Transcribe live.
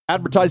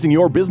Advertising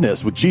your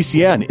business with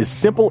GCN is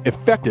simple,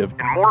 effective,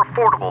 and more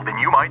affordable than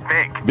you might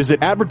think.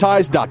 Visit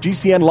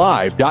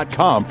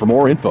advertise.gcnlive.com for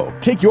more info.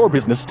 Take your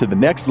business to the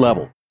next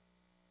level.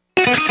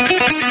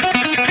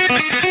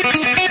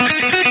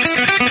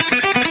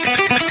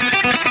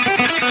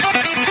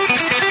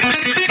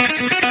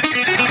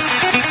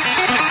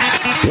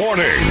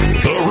 Warning!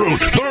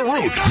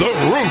 The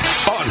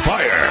root's on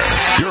fire.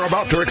 You're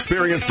about to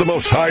experience the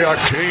most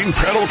high-octane,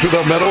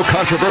 pedal-to-the-metal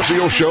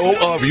controversial show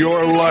of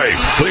your life.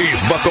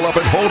 Please buckle up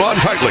and hold on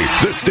tightly.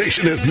 This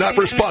station is not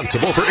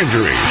responsible for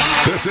injuries.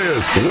 This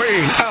is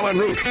Wayne Allyn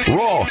Root,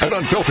 raw and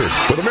unfiltered,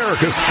 with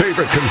America's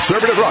favorite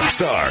conservative rock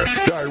star.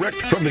 Direct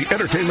from the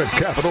entertainment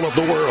capital of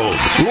the world,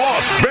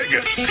 Las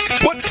Vegas.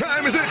 What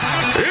time is it?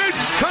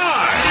 It's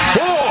time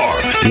for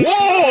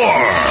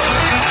war!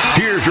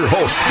 Here's your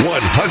host,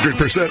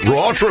 100%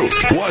 raw truth,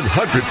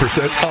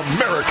 100%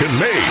 American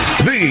made,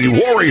 the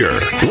warrior,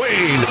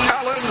 Wayne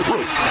Allyn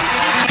Root.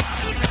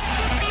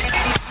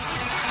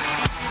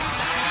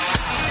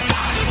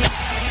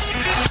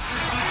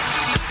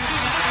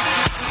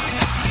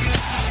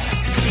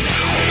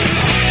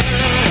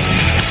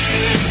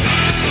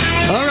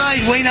 All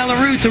right, Wayne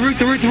Allyn Root, the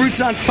root's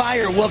on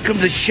fire. Welcome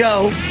to the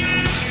show.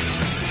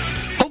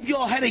 Hope you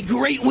all had a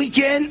great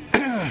weekend.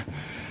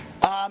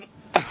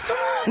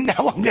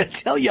 Now I'm going to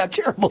tell you how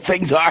terrible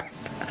things are.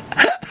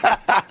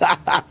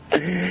 Now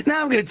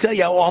I'm going to tell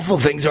you how awful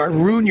things are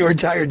and ruin your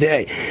entire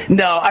day.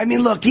 No, I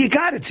mean, look, you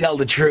got to tell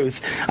the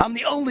truth. I'm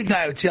the only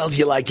guy who tells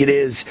you like it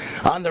is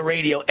on the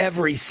radio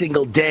every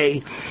single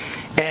day.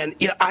 And,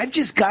 you know, I've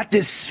just got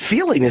this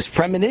feeling, this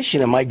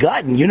premonition in my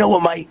gut. And you know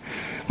what my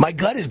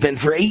gut has been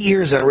for 8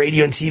 years on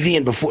radio and TV,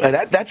 and before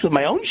that's with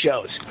my own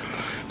shows.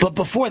 But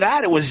before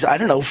that, it was,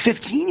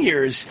 15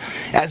 years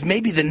as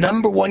maybe the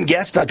number one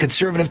guest on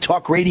conservative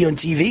talk radio and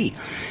TV.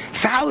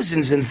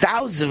 Thousands and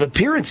thousands of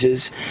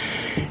appearances.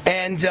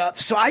 And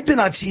so I've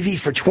been on TV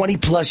for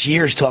 20-plus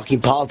years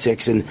talking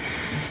politics, and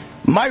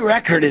my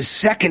record is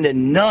second to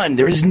none.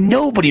 There is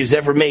nobody who's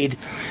ever made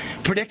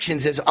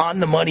predictions as on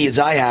the money as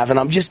I have, and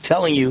I'm just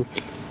telling you,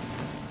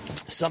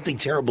 something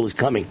terrible is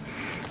coming.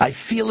 I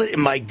feel it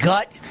in my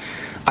gut.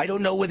 I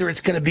don't know whether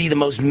it's going to be the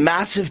most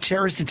massive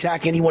terrorist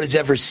attack anyone has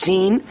ever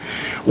seen,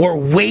 or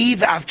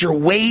wave after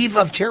wave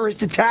of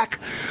terrorist attack,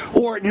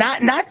 or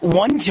not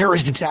one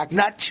terrorist attack,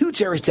 not two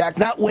terrorist attacks,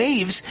 not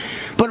waves,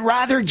 but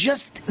rather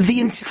just the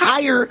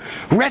entire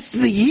rest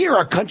of the year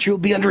our country will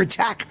be under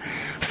attack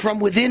from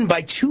within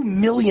by 2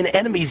 million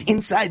enemies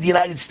inside the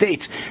United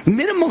States.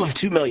 Minimum of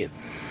 2 million.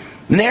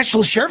 The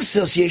National Sheriff's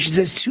Association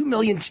says 2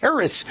 million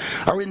terrorists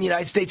are in the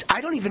United States.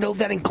 I don't even know if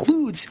that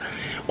includes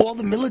all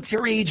the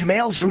military-age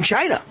males from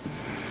China.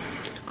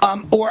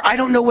 Or I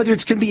don't know whether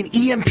it's going to be an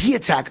EMP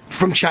attack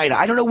from China.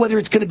 I don't know whether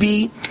it's going to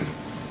be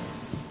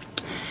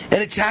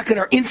an attack on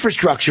our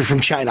infrastructure from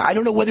China. I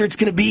don't know whether it's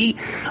going to be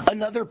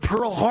another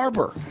Pearl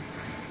Harbor.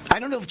 I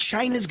don't know if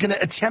China's going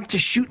to attempt to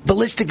shoot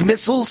ballistic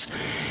missiles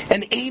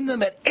and aim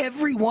them at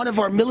every one of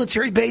our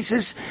military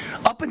bases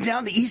up and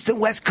down the east and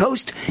west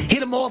coast,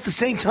 hit them all at the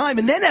same time,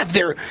 and then have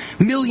their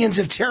millions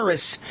of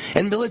terrorists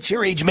and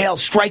military-age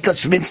males strike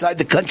us from inside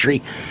the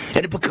country,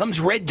 and it becomes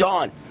Red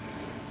Dawn.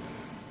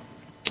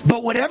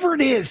 But whatever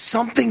it is,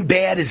 something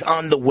bad is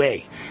on the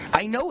way.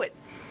 I know it.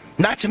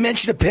 Not to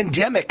mention a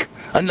pandemic,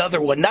 another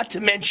one. Not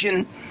to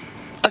mention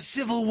a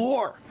civil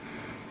war,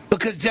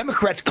 because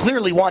Democrats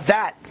clearly want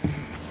that.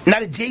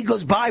 Not a day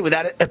goes by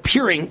without it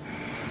appearing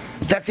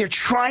that they're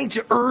trying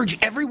to urge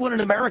everyone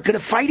in America to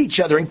fight each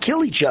other and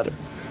kill each other.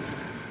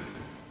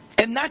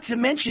 And not to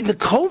mention the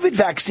COVID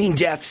vaccine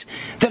deaths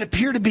that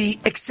appear to be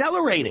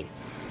accelerating.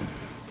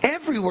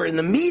 Everywhere in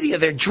the media,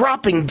 they're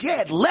dropping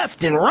dead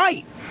left and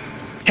right.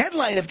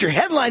 Headline after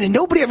headline, and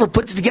nobody ever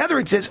puts it together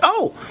and says,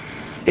 oh,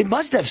 it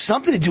must have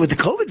something to do with the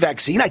COVID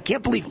vaccine. I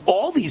can't believe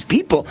all these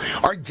people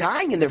are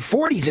dying in their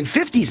 40s and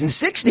 50s and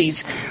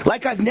 60s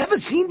like I've never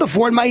seen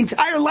before in my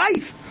entire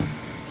life.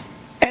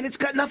 And it's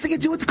got nothing to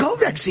do with the COVID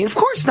vaccine. Of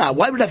course not.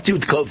 Why would it have to do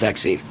with the COVID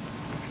vaccine?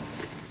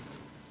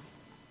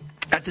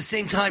 At the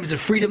same time as the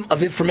Freedom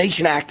of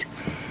Information Act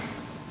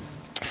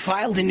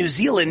filed in New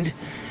Zealand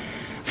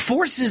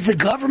forces the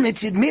government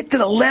to admit that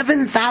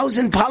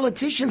 11,000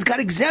 politicians got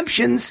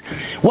exemptions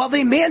while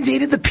they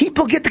mandated the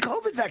people get the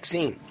COVID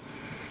vaccine.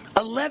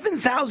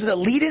 11,000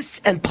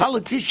 elitists and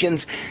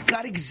politicians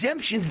got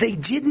exemptions. They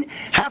didn't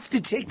have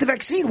to take the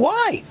vaccine.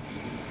 Why?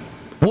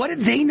 What did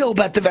they know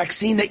about the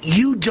vaccine that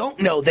you don't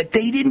know, that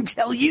they didn't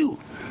tell you?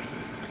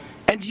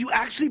 And do you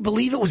actually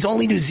believe it was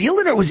only New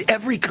Zealand, or was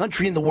every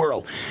country in the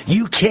world?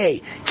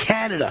 UK,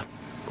 Canada,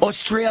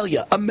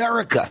 Australia,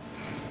 America.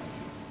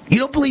 You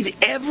don't believe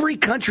every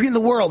country in the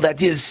world that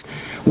is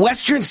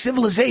Western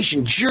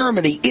civilization,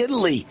 Germany,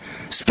 Italy,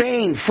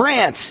 Spain,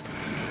 France.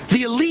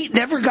 The elite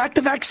never got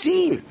the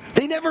vaccine.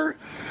 They never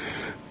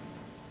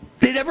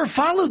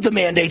followed the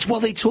mandates. Well,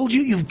 they told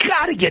you you've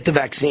got to get the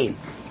vaccine,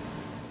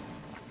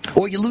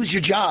 or you lose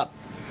your job,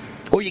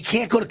 or you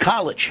can't go to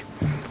college,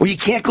 or you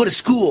can't go to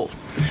school,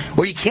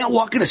 or you can't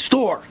walk in a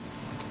store,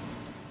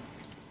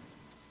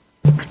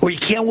 or you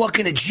can't walk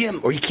in a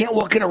gym, or you can't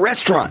walk in a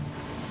restaurant.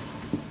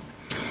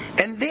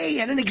 And they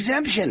had an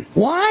exemption.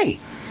 Why?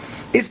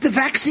 If the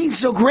vaccine's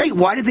so great,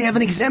 why did they have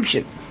an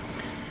exemption?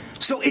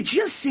 So it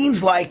just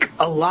seems like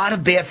a lot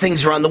of bad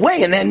things are on the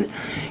way. And then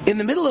in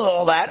the middle of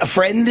all that, a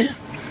friend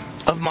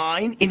of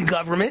mine in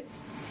government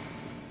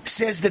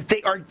says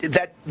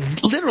that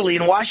literally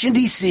in Washington,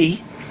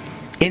 D.C.,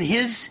 in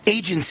his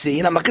agency,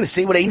 and I'm not going to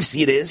say what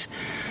agency it is,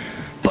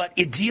 but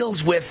it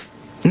deals with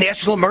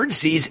national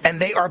emergencies, and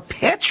they are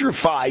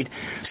petrified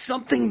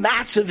something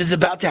massive is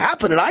about to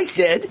happen. And I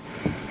said,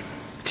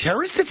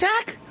 terrorist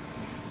attack?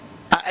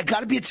 I got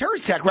to be a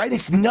terrorist attack, right? And they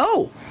said,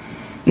 no,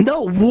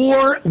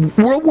 war,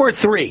 World War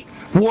III,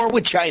 war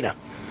with China.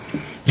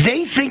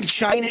 They think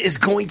China is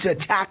going to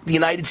attack the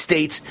United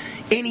States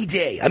any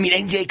day. I mean,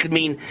 any day could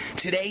mean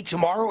today,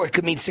 tomorrow, or it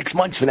could mean 6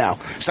 months from now.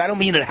 So I don't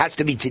mean it has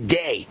to be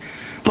today.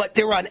 But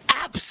they're on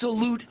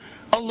absolute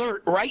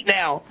alert right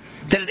now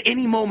that at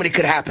any moment it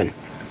could happen.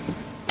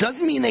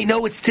 Doesn't mean they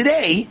know it's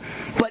today,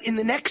 but in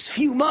the next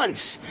few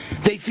months,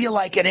 they feel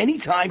like at any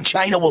time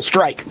China will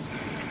strike.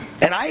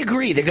 And I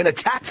agree. They're going to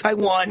attack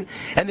Taiwan,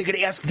 and they're going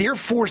to ask their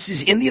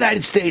forces in the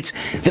United States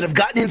that have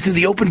gotten in through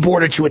the open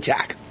border to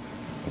attack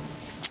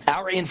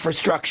our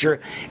infrastructure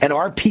and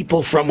our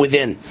people from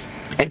within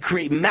and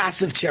create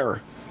massive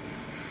terror.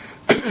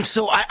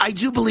 So I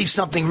do believe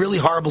something really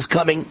horrible is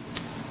coming.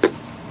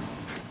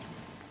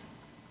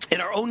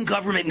 And our own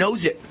government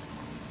knows it.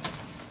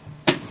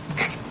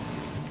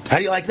 How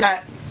do you like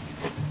that?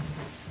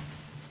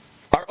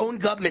 Our own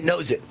government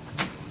knows it.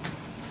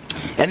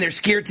 And they're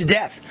scared to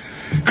death.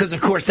 Because,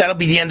 of course, that'll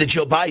be the end of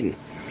Joe Biden.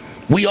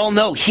 We all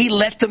know he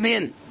let them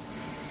in.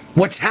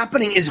 What's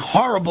happening is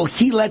horrible.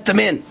 He let them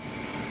in.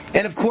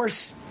 And, of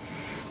course,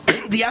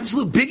 the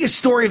absolute biggest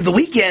story of the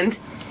weekend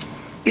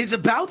is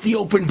about the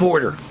open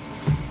border,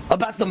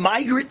 about the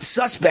migrant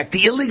suspect,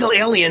 the illegal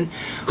alien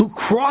who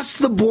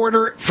crossed the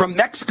border from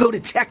Mexico to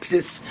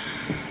Texas,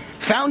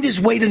 found his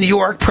way to New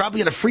York,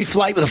 probably on a free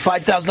flight with a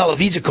 $5,000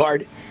 Visa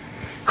card,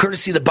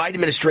 courtesy of the Biden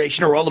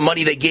administration or all the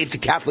money they gave to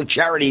Catholic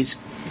charities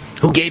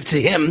who gave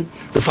to him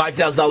the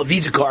 $5,000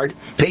 Visa card,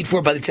 paid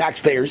for by the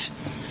taxpayers.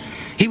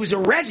 He was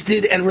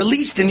arrested and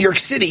released in New York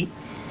City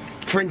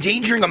for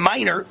endangering a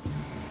minor.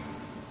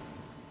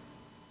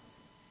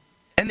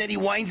 And then he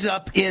winds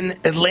up in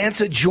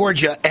Atlanta,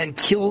 Georgia, and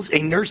kills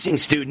a nursing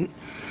student.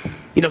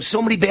 You know,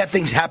 so many bad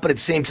things happen at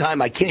the same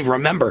time, I can't even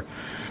remember.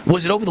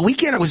 Was it over the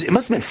weekend, or it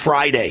must have been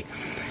Friday?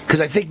 Because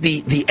I think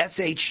the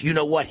SH, you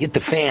know what, hit the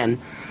fan.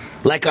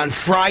 Like on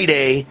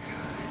Friday,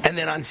 and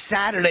then on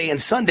Saturday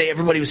and Sunday,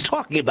 everybody was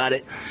talking about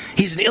it.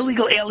 He's an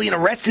illegal alien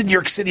arrested in New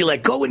York City,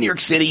 let go in New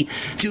York City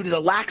due to the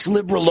lax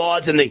liberal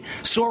laws and the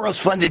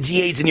Soros-funded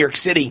DAs in New York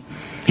City.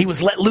 He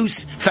was let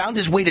loose, found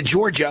his way to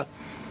Georgia,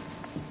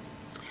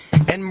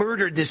 and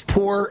murdered this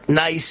poor,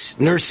 nice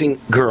nursing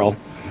girl,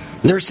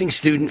 nursing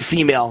student,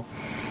 female,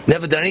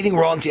 never done anything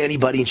wrong to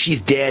anybody, and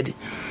she's dead,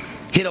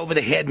 hit over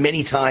the head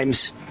many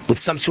times with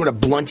some sort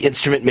of blunt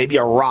instrument, maybe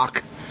a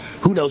rock.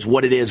 Who knows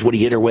what it is, what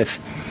he hit her with.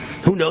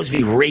 Who knows if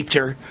he raped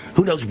her?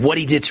 Who knows what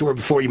he did to her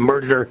before he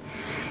murdered her?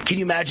 Can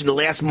you imagine the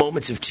last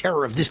moments of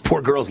terror of this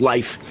poor girl's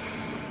life?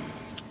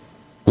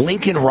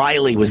 Lincoln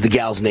Riley was the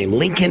gal's name.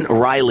 Lincoln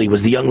Riley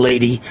was the young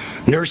lady,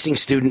 nursing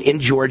student in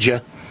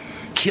Georgia,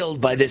 killed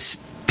by this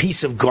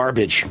piece of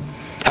garbage.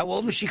 How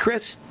old was she,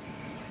 Chris?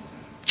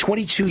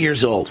 22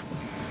 years old.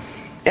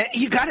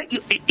 You got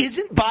it.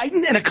 Isn't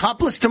Biden an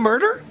accomplice to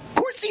murder? Of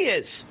course he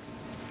is.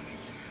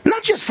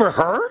 Not just for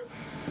her.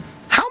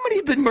 How many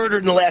have been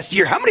murdered in the last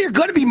year? How many are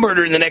going to be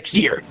murdered in the next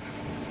year?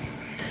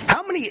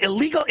 How many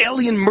illegal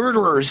alien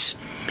murderers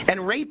and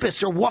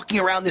rapists are walking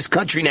around this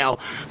country now,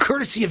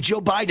 courtesy of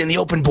Joe Biden, the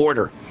open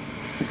border?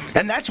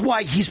 And that's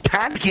why he's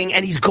panicking,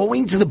 and he's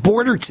going to the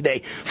border today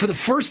for the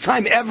first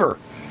time ever.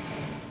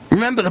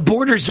 Remember, the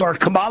border czar,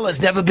 Kamala,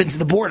 has never been to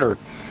the border.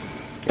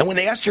 And when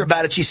they asked her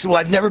about it, she said, well,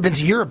 I've never been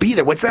to Europe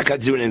either. What's that got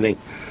to do with anything?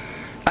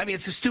 I mean,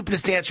 it's the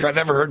stupidest answer I've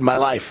ever heard in my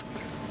life.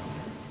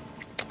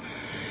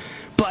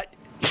 But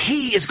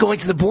he is going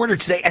to the border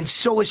today, and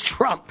so is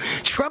Trump.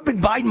 Trump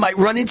and Biden might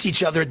run into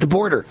each other at the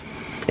border.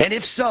 And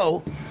if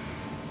so,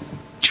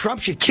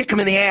 Trump should kick him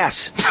in the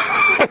ass.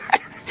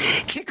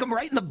 Kick him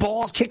right in the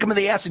balls, kick him in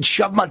the ass, and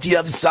shove him on the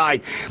other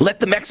side. Let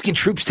the Mexican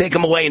troops take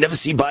him away and never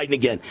see Biden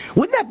again.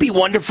 Wouldn't that be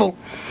wonderful?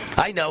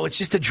 I know, it's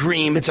just a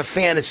dream. It's a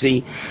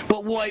fantasy.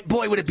 But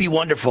boy, would it be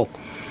wonderful.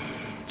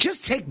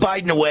 Just take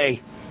Biden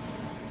away.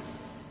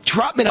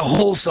 Drop him in a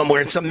hole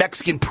somewhere in some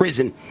Mexican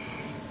prison.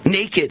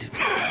 Naked.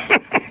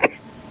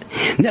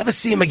 Never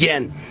see him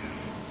again.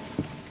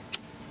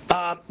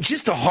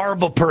 Just a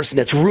horrible person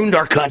that's ruined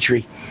our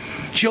country.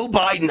 Joe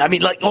Biden, I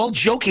mean, like, all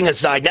joking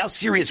aside, now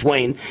serious,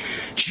 Wayne,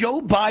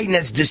 Joe Biden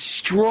has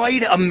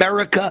destroyed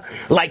America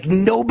like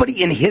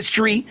nobody in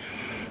history.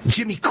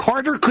 Jimmy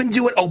Carter couldn't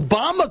do it.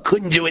 Obama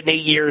couldn't do it in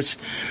 8 years,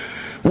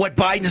 what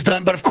Biden's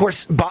done. But, of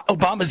course,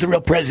 Obama's the real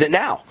president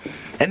now.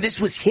 And this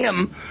was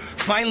him,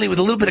 finally, with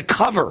a little bit of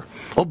cover.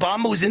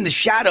 Obama was in the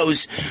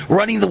shadows,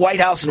 running the White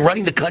House and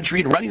running the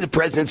country and running the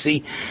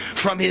presidency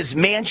from his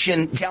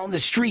mansion down the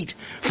street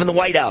from the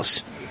White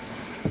House.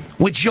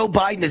 With Joe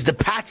Biden as the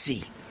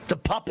patsy, the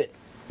puppet.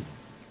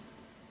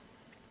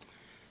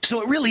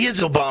 So it really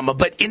is Obama.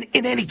 But in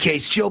any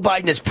case, Joe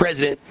Biden is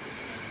president.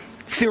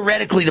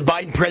 Theoretically, the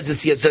Biden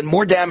presidency has done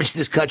more damage to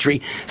this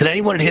country than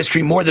anyone in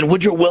history, more than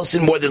Woodrow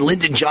Wilson, more than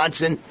Lyndon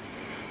Johnson,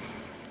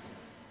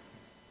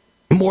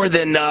 more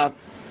than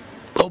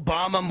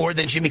Obama, more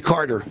than Jimmy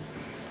Carter.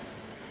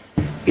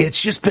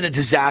 It's just been a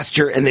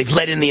disaster, and they've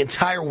let in the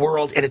entire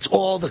world, and it's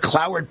all the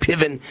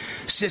Cloward-Piven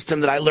system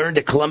that I learned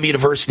at Columbia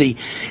University.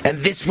 And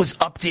this was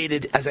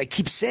updated, as I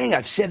keep saying,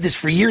 I've said this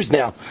for years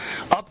now,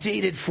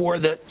 updated for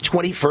the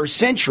 21st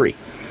century.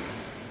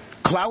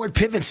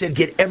 Cloward-Piven said,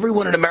 get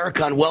everyone in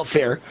America on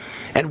welfare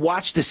and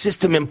watch the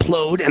system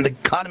implode and the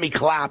economy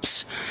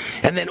collapse.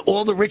 And then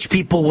all the rich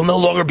people will no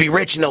longer be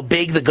rich, and they'll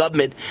beg the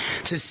government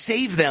to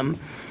save them.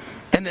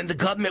 And then the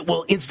government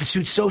will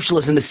institute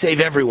socialism to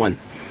save everyone.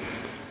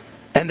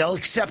 And they'll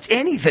accept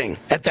anything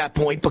at that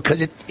point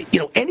because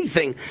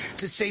anything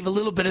to save a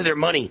little bit of their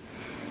money.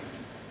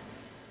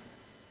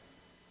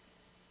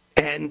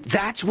 And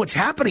that's what's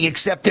happening,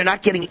 except they're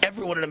not getting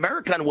everyone in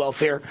America on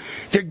welfare.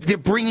 They're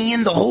bringing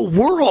in the whole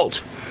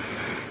world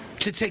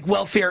to take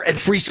welfare and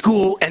free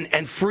school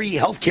and free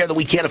health care that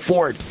we can't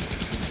afford.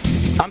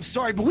 I'm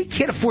sorry, but we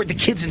can't afford the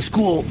kids in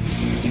school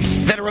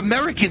that are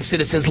American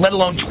citizens, let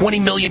alone 20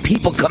 million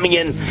people coming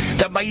in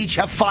that might each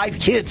have 5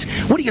 kids.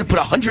 What, are you going to put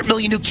 100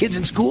 million new kids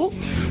in school?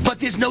 But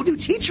there's no new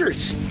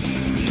teachers.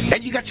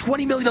 And you got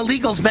 20 million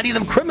illegals, many of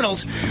them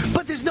criminals,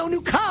 but there's no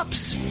new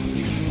cops.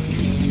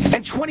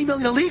 And 20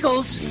 million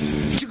illegals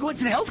to go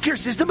into the healthcare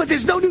system, but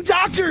there's no new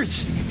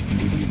doctors.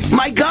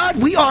 My God,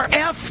 we are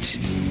effed.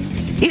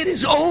 It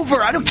is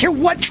over. I don't care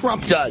what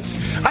Trump does.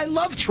 I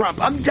love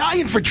Trump. I'm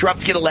dying for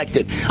Trump to get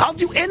elected. I'll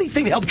do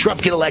anything to help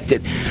Trump get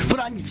elected. But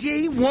on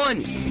day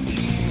one,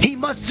 he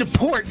must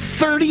deport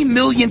 30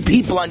 million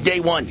people on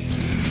day one.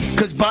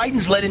 Because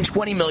Biden's let in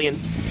 20 million.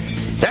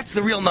 That's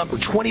the real number,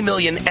 20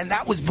 million. And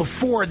that was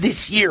before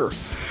this year.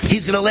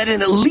 He's going to let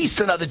in at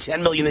least another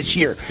 10 million this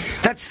year.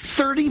 That's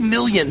 30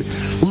 million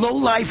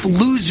low-life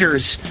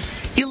losers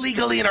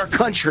illegally in our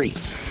country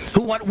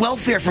who want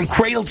welfare from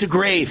cradle to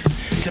grave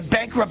to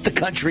bankrupt the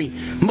country.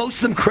 Most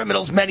of them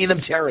criminals, many of them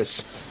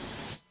terrorists.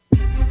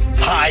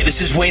 Hi,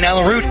 this is Wayne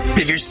Allyn Root.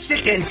 If you're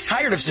sick and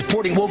tired of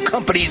supporting woke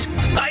companies,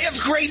 I have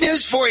great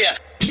news for you.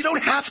 You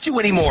don't have to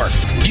anymore.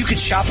 You can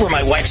shop where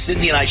my wife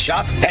Cindy and I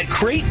shop at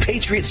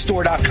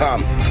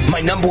GreatPatriotStore.com. My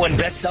 #1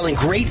 best-selling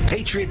Great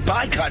Patriot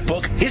Boycott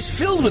book is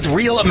filled with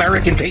real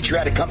American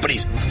patriotic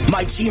companies.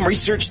 My team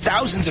researched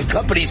thousands of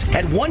companies,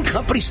 and one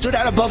company stood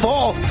out above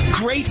all,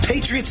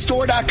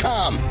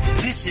 GreatPatriotStore.com.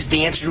 This is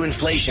the answer to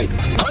inflation.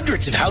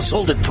 Hundreds of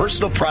household and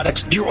personal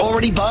products you're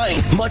already buying.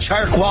 Much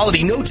higher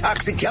quality, no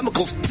toxic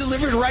chemicals,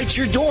 delivered right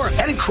to your door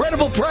at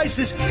incredible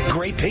prices.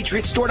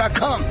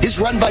 GreatPatriotStore.com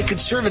is run by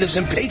conservatives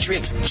and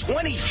patriots.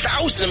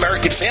 20,000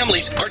 American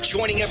families are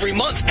joining every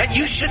month, and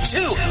you should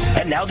too.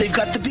 And now they've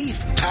got the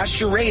beef,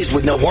 pasture-raised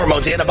with no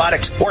hormones,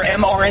 antibiotics, or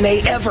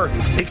mRNA ever.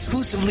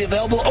 Exclusively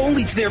available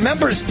only to their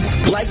members.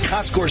 Like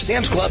Costco or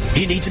Sam's Club,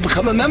 you need to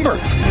become a member.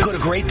 Go to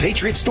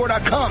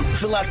GreatPatriotStore.com,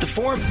 fill out the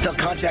form, they'll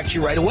contact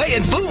you right away,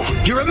 and boom,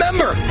 you're a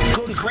member.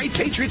 Go to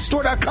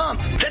GreatPatriotStore.com.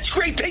 That's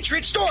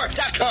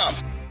GreatPatriotStore.com.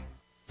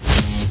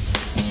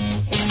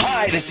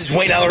 Hi, this is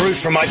Wayne Allyn Root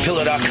from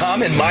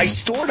MyPillow.com and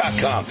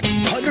MyStore.com.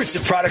 Hundreds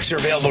of products are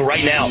available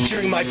right now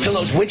during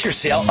MyPillow's winter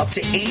sale, up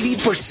to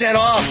 80%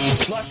 off.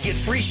 Plus, get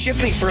free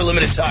shipping for a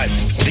limited time.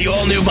 The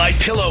all-new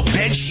MyPillow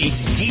bed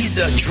sheets,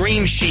 Giza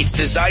Dream Sheets,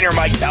 designer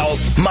My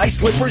Towels, My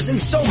Slippers, and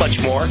so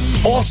much more.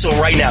 Also,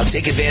 right now,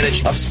 take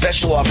advantage of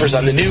special offers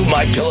on the new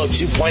MyPillow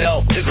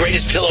 2.0, the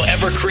greatest pillow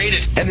ever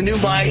created, and the new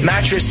My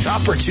Mattress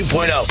Topper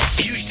 2.0.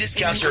 Huge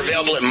discounts are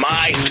available at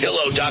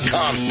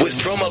MyPillow.com with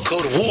promo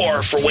code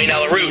WAR for Wayne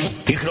Allyn Root.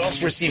 You can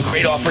also receive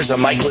great offers on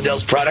Mike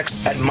Liddell's products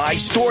at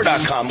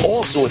MyStore.com,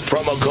 also with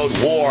promo code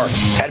WAR.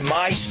 At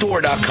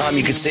MyStore.com,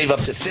 you can save up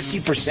to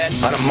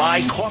 50% on a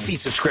My Coffee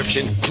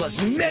subscription,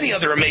 plus many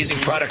other amazing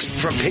products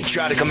from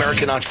patriotic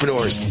American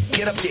entrepreneurs.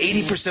 Get up to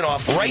 80%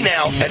 off right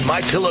now at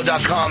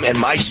MyPillow.com and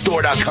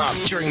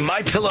MyStore.com during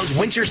MyPillow's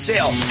winter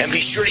sale. And be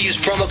sure to use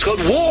promo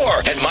code WAR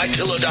at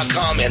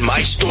MyPillow.com and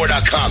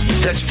MyStore.com.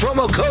 That's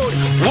promo code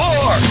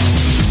WAR.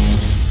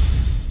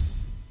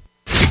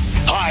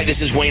 Hi,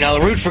 this is Wayne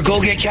Allyn Root for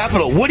Goldgate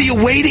Capital. What are you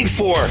waiting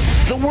for?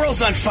 The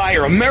world's on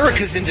fire.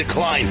 America's in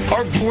decline.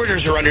 Our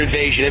borders are under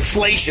invasion.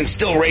 Inflation's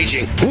still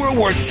raging. World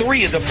War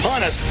III is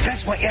upon us.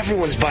 That's why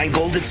everyone's buying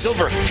gold and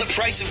silver. The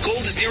price of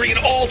gold is nearing an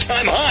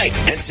all-time high.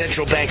 And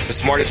central banks, the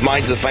smartest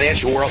minds of the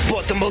financial world,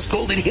 bought the most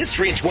gold in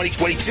history in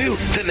 2022.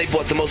 Then they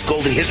bought the most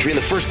gold in history in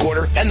the first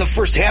quarter and the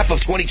first half of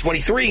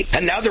 2023.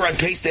 And now they're on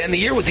pace to end the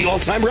year with the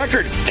all-time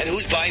record. And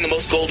who's buying the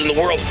most gold in the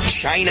world?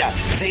 China.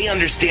 They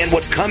understand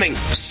what's coming.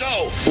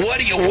 So, what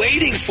are you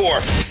waiting for?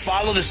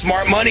 Follow the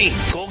smart money.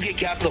 Goldgate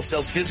Capital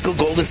sells physical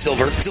gold and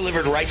silver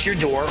delivered right to your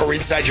door or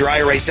inside your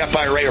IRA, SEP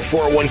IRA, or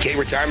 401k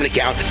retirement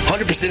account.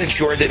 100%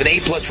 insured. They have an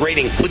A-plus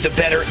rating with the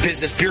Better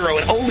Business Bureau.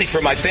 And only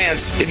for my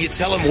fans, if you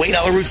tell them Wayne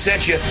Allyn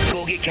sent you,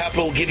 Goldgate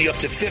Capital will give you up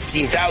to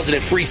 $15,000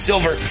 in free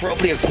silver for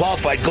opening a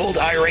qualified gold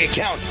IRA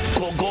account.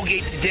 Call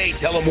Goldgate today.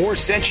 Tell them War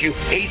sent you.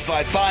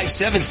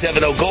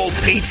 855-770-GOLD.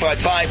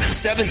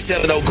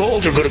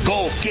 855-770-GOLD or go to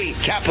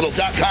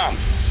goldgatecapital.com.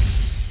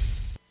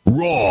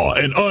 Raw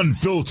and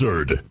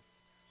unfiltered.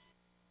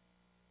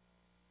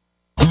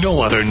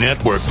 No other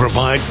network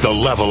provides the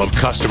level of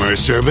customer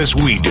service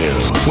we do.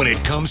 When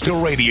it comes to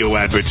radio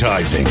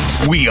advertising,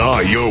 we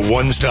are your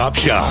one-stop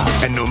shop.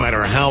 And no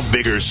matter how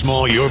big or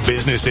small your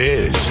business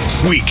is,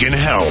 we can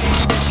help.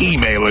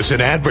 Email us at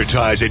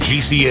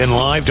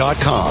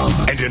advertise@gcnlive.com,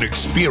 and an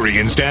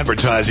experienced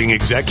advertising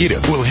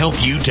executive will help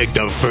you take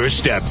the first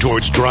step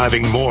towards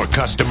driving more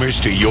customers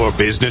to your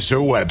business or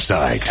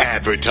website.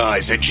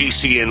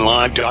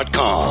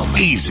 Advertise@gcnlive.com.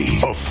 Easy,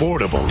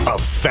 affordable,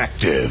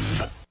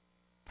 effective.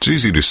 It's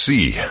easy to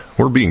see.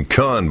 We're being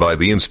conned by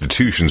the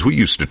institutions we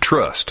used to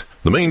trust.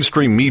 The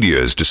mainstream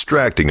media is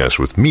distracting us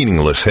with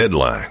meaningless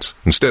headlines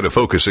instead of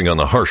focusing on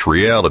the harsh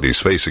realities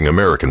facing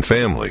American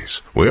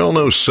families. We all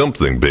know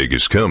something big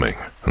is coming,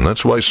 and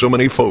that's why so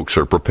many folks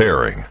are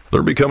preparing.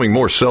 They're becoming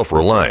more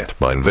self-reliant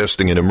by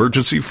investing in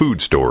emergency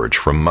food storage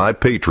from My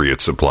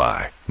Patriot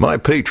Supply. My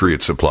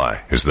Patriot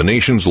Supply is the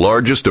nation's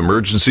largest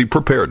emergency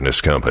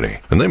preparedness company,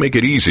 and they make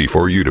it easy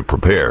for you to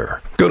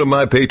prepare. Go to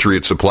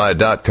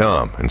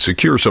MyPatriotSupply.com and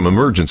secure some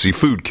emergency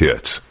food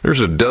kits.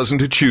 There's a dozen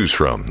to choose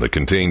from that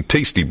contain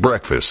tasty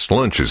breakfasts,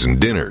 lunches, and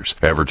dinners,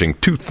 averaging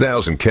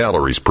 2,000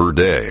 calories per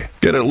day.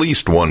 Get at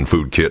least one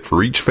food kit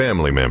for each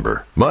family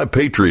member. My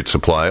Patriot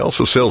Supply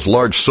also sells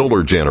large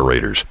solar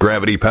generators,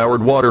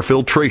 gravity-powered water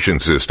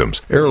filtration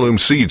systems, heirloom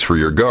seeds for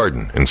your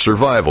garden, and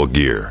survival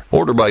gear.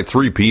 Order by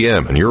 3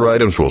 p.m. and your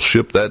items will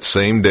ship that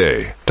same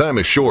day. Time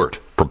is short.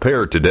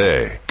 Prepare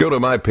today. Go to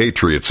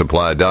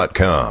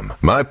MyPatriotSupply.com.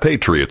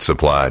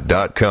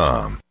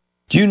 MyPatriotSupply.com.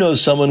 Do you know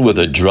someone with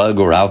a drug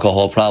or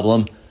alcohol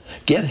problem?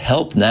 Get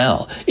help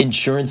now.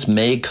 Insurance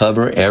may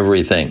cover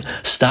everything.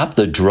 Stop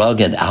the drug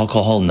and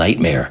alcohol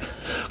nightmare.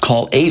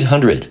 Call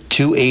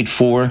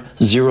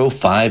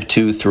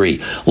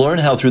 800-284-0523. Learn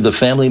how through the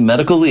Family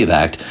Medical Leave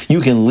Act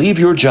you can leave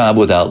your job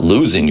without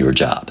losing your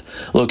job.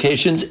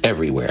 Locations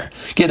everywhere.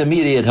 Get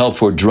immediate help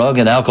for drug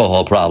and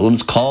alcohol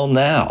problems. Call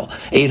now.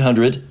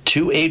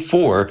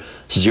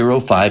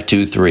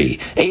 800-284-0523.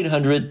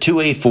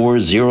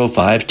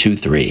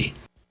 800-284-0523.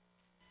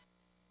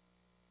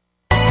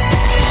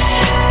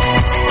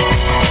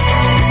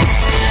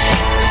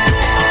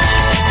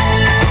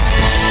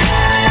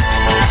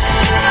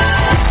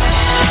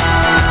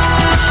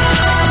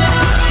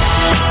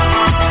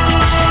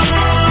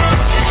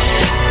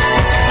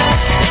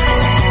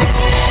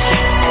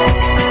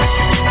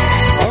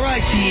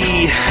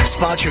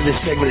 Sponsor of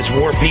this segment is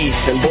War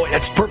Beef, and boy,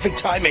 that's perfect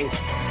timing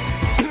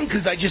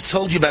because I just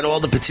told you about all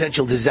the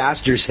potential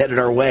disasters headed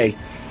our way.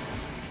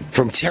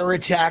 From terror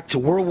attack to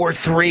World War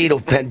III to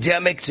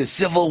pandemic to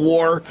civil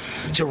war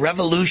to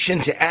revolution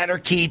to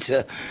anarchy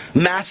to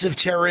massive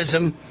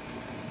terrorism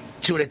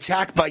to an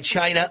attack by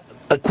China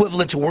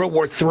equivalent to World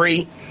War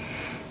III.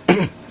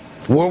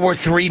 World War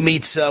III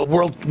meets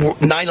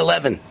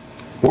 9/11,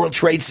 World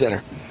Trade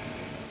Center.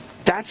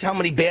 That's how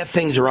many bad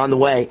things are on the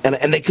way,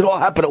 and they could all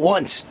happen at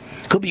once.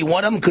 Could be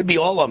one of them, could be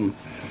all of them.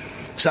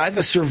 So I have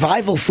a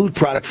survival food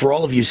product for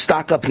all of you.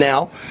 Stock up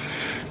now.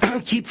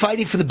 Keep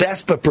fighting for the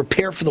best, but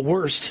prepare for the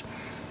worst.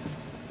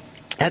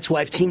 That's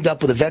why I've teamed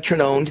up with a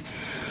veteran-owned,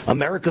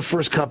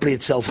 America-first company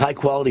that sells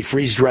high-quality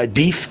freeze-dried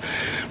beef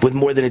with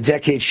more than a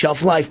decade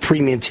shelf life,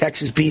 premium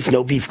Texas beef,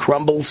 no beef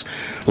crumbles,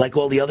 like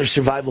all the other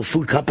survival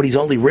food companies,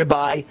 only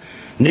ribeye,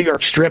 New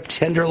York strip,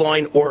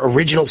 tenderloin, or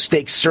original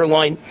steak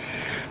sirloin,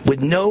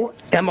 with no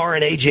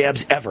mRNA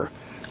jabs ever.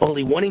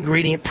 Only one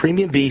ingredient,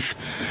 premium beef,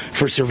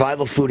 for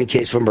survival food in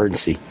case of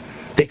emergency.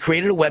 They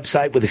created a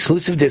website with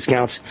exclusive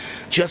discounts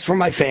just for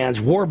my fans,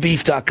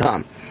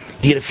 warbeef.com.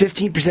 You get a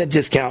 15%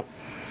 discount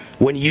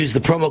when you use the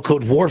promo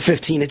code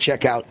WAR15 at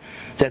checkout.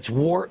 That's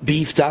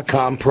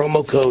warbeef.com,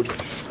 promo code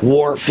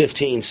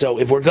WAR15. So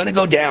if we're going to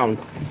go down,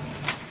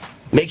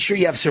 make sure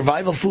you have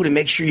survival food and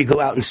make sure you go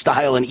out in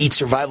style and eat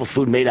survival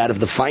food made out of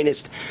the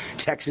finest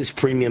Texas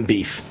premium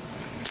beef.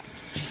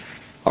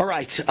 All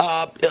right,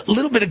 a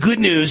little bit of good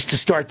news to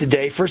start the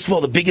day. First of all,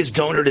 the biggest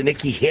donor to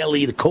Nikki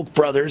Haley, the Koch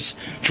brothers,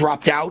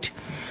 dropped out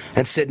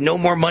and said, no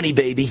more money,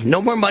 baby.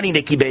 No more money,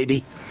 Nikki,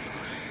 baby.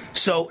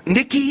 So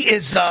Nikki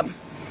is,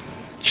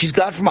 she's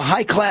gone from a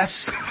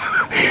high-class,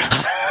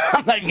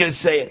 I'm not even going to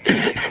say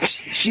it.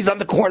 She's on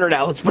the corner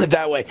now, let's put it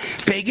that way.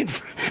 Begging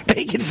for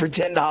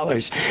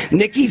 $10.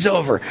 Nikki's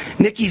over.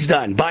 Nikki's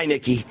done. Bye,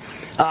 Nikki.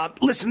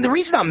 Listen, the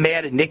reason I'm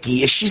mad at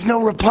Nikki is she's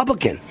no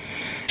Republican.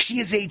 She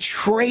is a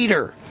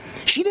traitor.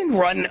 She didn't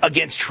run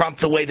against Trump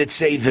the way that,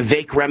 say,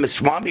 Vivek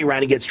Ramaswamy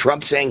ran against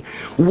Trump, saying,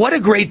 what a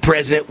great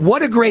president,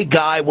 what a great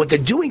guy, what they're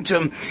doing to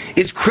him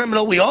is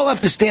criminal, we all have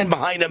to stand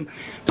behind him.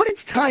 But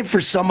it's time for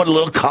someone a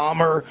little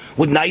calmer,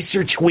 with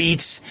nicer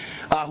tweets,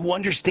 who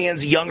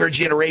understands the younger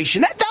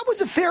generation. That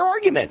was a fair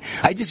argument.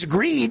 I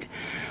disagreed.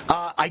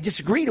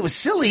 It was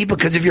silly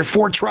because if you're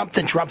for Trump,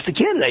 then Trump's the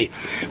candidate.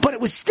 But it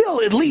was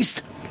still at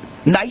least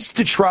nice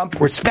to Trump,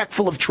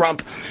 respectful of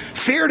Trump,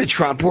 fair to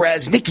Trump,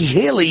 whereas Nikki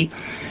Haley,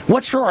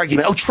 what's her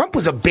argument? Oh, Trump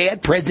was a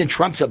bad president.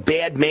 Trump's a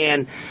bad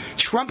man.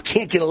 Trump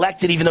can't get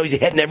elected even though he's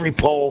ahead in every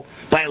poll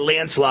by a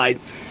landslide.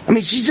 I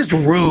mean, she's just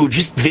rude,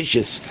 just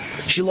vicious.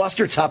 She lost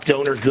her top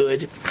donor.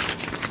 Good.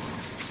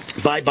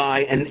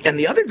 Bye-bye. And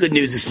the other good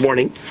news this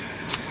morning,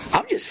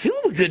 I'm just filled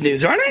with good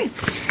news, aren't I?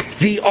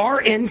 The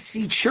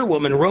RNC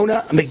chairwoman,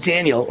 Ronna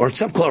McDaniel, or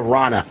some call her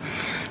Ronna.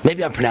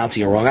 Maybe I'm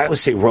pronouncing it wrong. I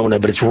always say Ronna,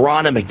 but it's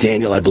Ronna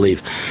McDaniel, I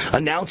believe,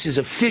 announces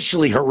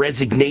officially her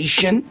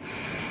resignation.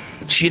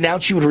 She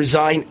announced she would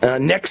resign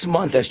next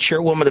month as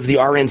chairwoman of the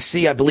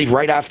RNC, I believe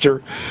right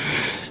after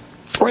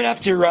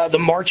the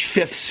March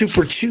 5th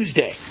Super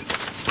Tuesday.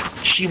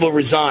 She will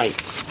resign.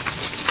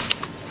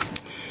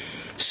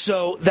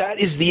 So that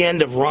is the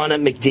end of Ronna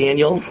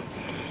McDaniel.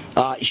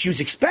 She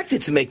was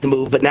expected to make the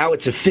move, but now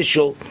it's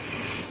official.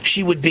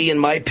 She would be, in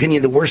my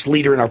opinion, the worst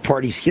leader in our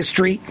party's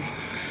history.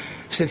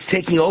 Since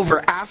taking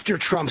over after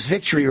Trump's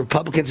victory,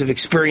 Republicans have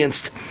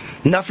experienced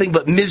nothing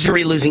but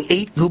misery, losing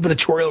 8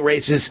 gubernatorial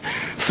races,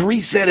 3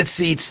 Senate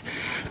seats,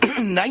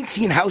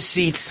 19 House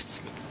seats,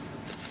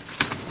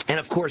 and,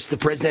 of course, the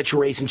presidential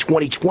race in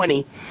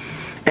 2020.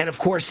 And, of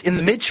course, in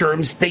the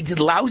midterms, they did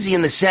lousy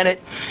in the Senate,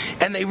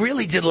 and they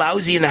really did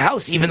lousy in the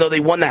House, even though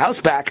they won the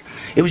House back.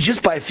 It was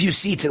just by a few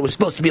seats, and it was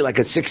supposed to be like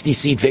a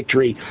 60-seat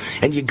victory.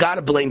 And you got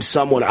to blame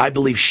someone. I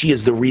believe she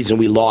is the reason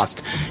we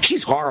lost.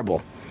 She's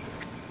horrible.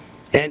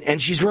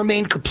 And she's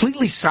remained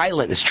completely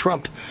silent as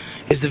Trump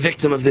is the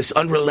victim of this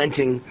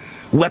unrelenting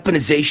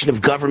weaponization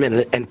of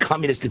government and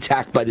communist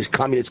attack by this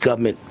communist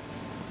government.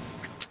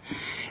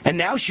 And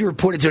now she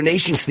reported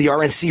donations to the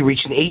RNC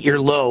reached an 8-year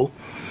low.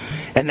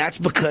 And that's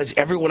because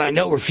everyone I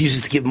know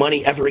refuses to give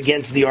money ever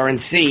again to the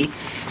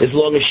RNC as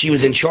long as she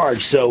was in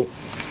charge. So,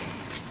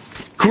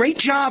 great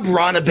job,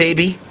 Ronna,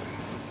 baby.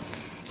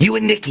 You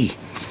and Nikki,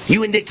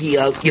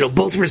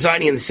 both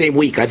resigning in the same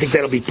week. I think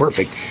that'll be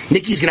perfect.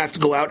 Nikki's going to have to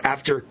go out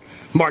after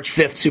March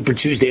 5th, Super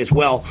Tuesday as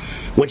well.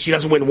 When she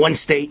doesn't win one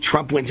state,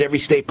 Trump wins every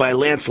state by a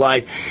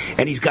landslide.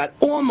 And he's got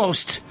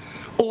almost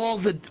all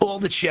the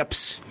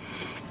chips,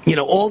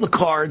 all the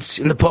cards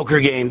in the poker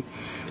game.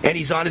 And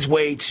he's on his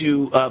way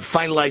to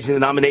finalizing the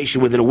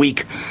nomination within a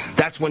week.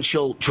 That's when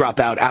she'll drop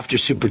out after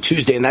Super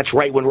Tuesday, and that's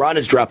right when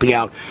Ronna's dropping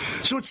out.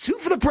 So it's 2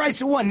 for the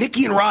price of 1.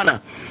 Nikki and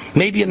Ronna,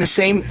 maybe in the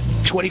same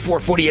 24,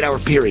 48-hour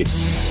period.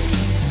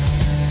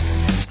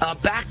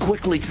 Back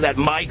quickly to that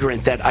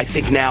migrant that I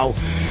think now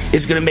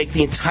is going to make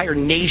the entire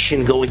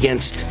nation go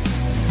against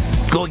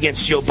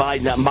Joe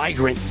Biden, that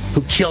migrant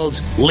who killed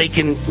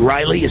Laken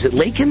Riley. Is it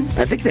Laken?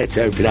 I think that's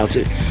how you pronounce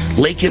it.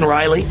 Laken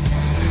Riley.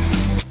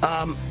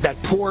 That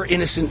poor,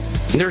 innocent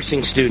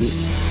nursing student.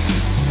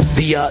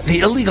 The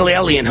illegal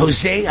alien,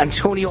 Jose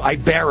Antonio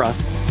Ibarra,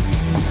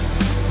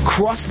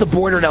 crossed the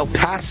border in El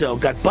Paso,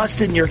 got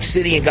busted in New York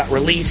City, and got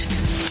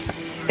released.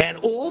 And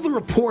all the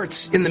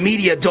reports in the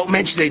media don't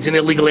mention that he's an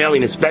illegal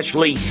alien,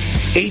 especially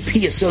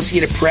AP,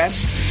 Associated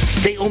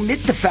Press. They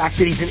omit the fact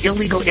that he's an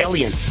illegal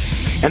alien,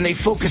 and they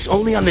focus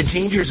only on the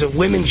dangers of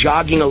women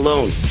jogging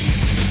alone.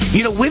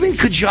 Women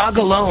could jog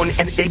alone,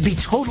 and they'd be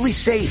totally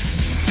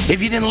safe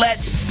if you didn't let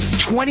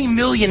 20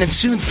 million and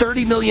soon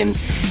 30 million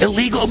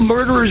illegal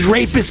murderers,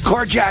 rapists,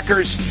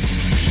 carjackers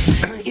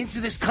into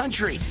this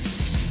country.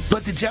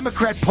 But the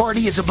Democrat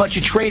Party is a bunch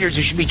of traitors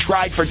who should be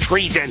tried for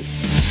treason.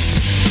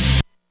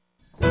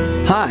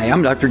 Hi,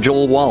 I'm Dr.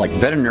 Joel Wallach,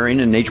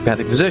 veterinarian and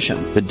naturopathic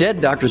physician. The Dead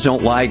Doctors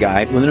Don't Lie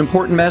guy with an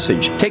important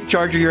message. Take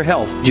charge of your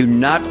health. Do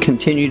not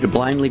continue to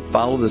blindly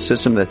follow the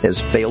system that has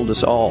failed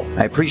us all.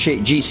 I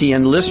appreciate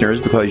GCN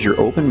listeners because you're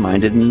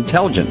open-minded and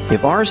intelligent.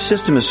 If our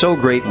system is so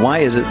great, why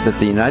is it that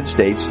the United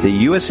States, the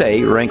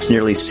USA, ranks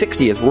nearly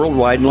 60th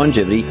worldwide in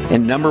longevity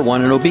and number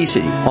 1 in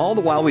obesity? All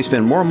the while we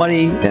spend more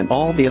money than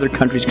all the other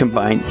countries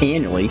combined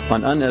annually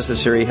on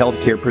unnecessary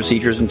healthcare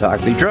procedures and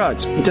toxic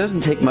drugs. It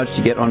doesn't take much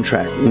to get on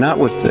track. Not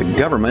with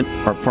the government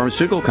or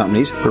pharmaceutical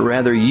companies, but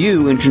rather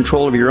you in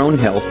control of your own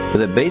health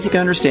with a basic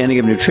understanding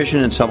of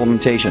nutrition and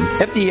supplementation.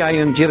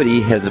 FDI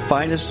Longevity has the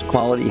finest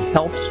quality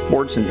health,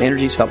 sports, and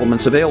energy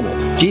supplements available.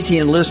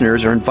 GCN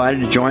listeners are invited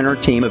to join our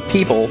team of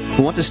people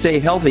who want to stay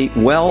healthy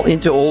well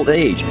into old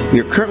age. We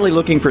are currently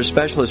looking for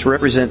specialists to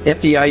represent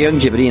FDI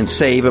Longevity and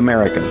Save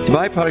America. To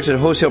buy products at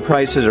wholesale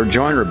prices or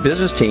join our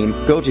business team,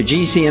 go to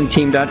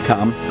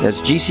GCNteam.com. That's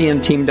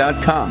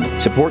GCNteam.com.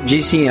 Support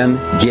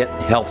GCN. Get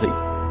healthy.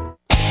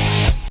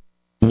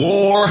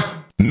 War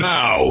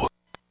now.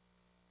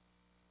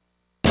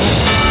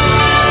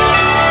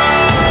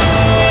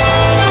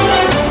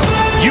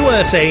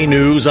 USA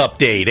News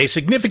Update. A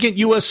significant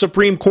U.S.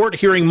 Supreme Court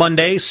hearing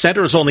Monday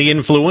centers on the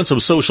influence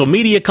of social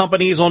media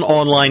companies on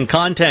online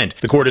content.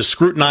 The court is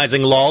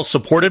scrutinizing laws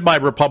supported by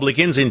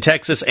Republicans in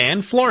Texas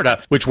and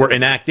Florida, which were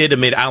enacted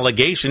amid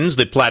allegations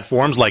that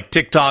platforms like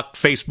TikTok,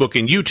 Facebook,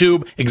 and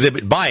YouTube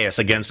exhibit bias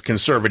against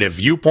conservative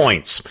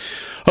viewpoints.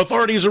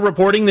 Authorities are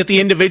reporting that the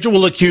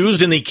individual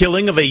accused in the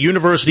killing of a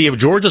University of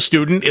Georgia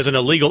student is an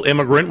illegal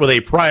immigrant with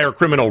a prior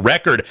criminal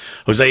record.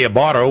 Jose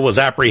Ibarro was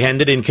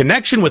apprehended in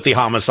connection with the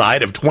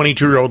homicide of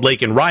 22-year-old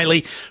Laken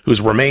Riley,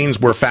 whose remains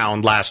were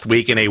found last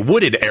week in a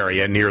wooded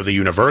area near the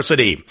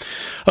university.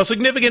 A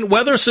significant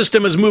weather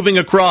system is moving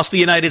across the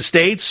United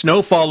States.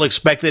 Snowfall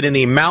expected in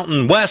the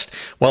Mountain West,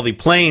 while the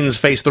plains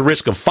face the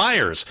risk of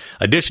fires.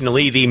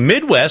 Additionally, the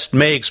Midwest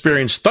may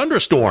experience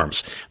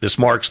thunderstorms. This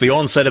marks the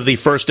onset of the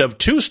first of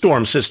two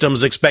storm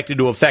systems expected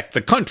to affect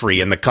the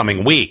country in the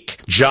coming week.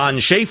 John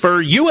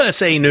Schaefer,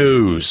 USA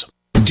News.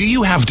 Do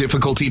you have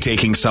difficulty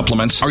taking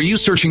supplements? Are you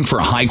searching for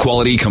a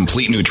high-quality,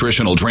 complete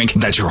nutritional drink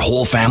that your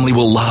whole family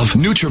will love?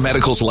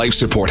 NutriMedical's Life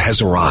Support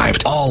has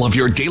arrived. All of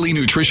your daily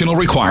nutritional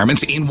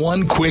requirements in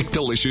one quick,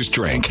 delicious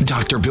drink.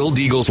 Dr. Bill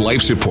Deagle's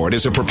Life Support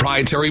is a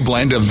proprietary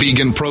blend of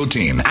vegan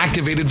protein,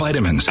 activated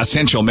vitamins,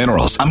 essential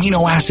minerals,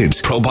 amino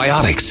acids,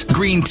 probiotics,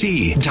 green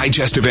tea,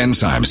 digestive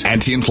enzymes,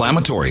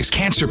 anti-inflammatories,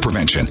 cancer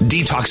prevention,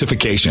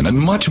 detoxification, and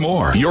much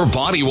more. Your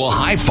body will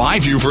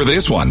high-five you for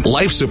this one.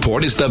 Life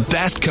Support is the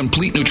best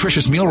complete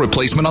nutritious meal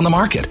replacement on the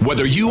market.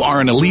 Whether you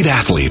are an elite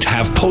athlete,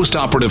 have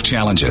post-operative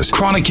challenges,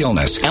 chronic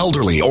illness,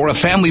 elderly, or a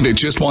family that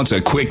just wants a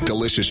quick,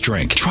 delicious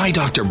drink, try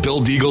Dr. Bill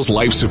Deagle's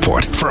Life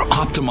Support for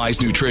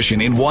optimized nutrition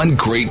in one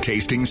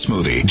great-tasting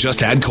smoothie.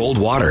 Just add cold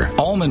water,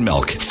 almond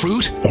milk,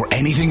 fruit, or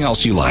anything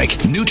else you like.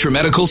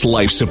 NutriMedical's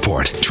Life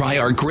Support. Try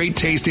our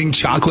great-tasting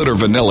chocolate or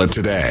vanilla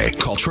today.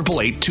 Call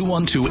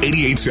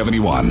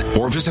 888-212-8871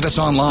 or visit us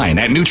online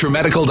at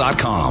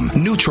NutriMedical.com.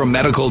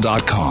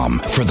 NutriMedical.com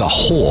for the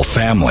whole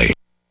family.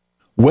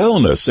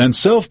 Wellness and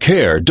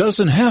self-care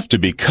doesn't have to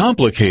be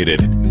complicated.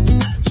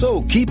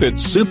 So keep it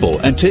simple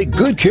and take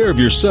good care of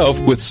yourself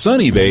with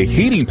Sunny Bay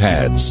heating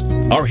pads.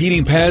 Our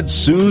heating pads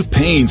soothe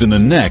pains in the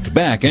neck,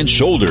 back, and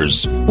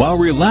shoulders while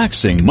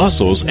relaxing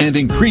muscles and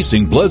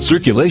increasing blood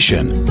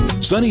circulation.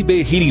 Sunny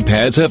Bay heating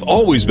pads have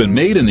always been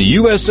made in the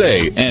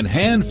USA and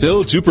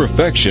hand-filled to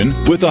perfection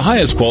with the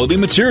highest quality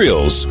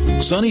materials.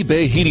 Sunny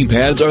Bay heating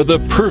pads are the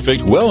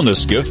perfect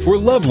wellness gift for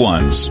loved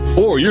ones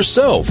or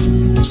yourself.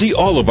 See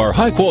all of our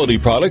high-quality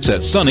products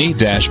at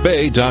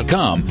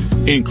sunny-bay.com,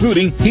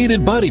 including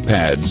heated body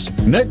pads,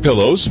 neck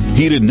pillows,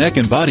 heated neck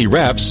and body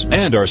wraps,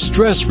 and our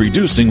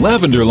stress-reducing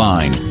lavender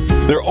line.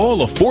 They're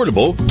all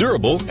affordable,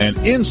 durable, and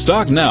in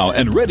stock now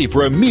and ready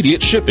for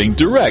immediate shipping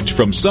direct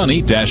from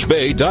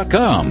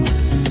sunny-bay.com.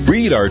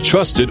 Read our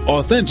trusted,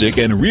 authentic,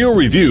 and real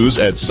reviews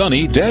at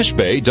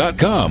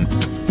sunny-bay.com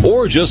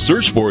or just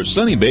search for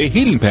Sunny Bay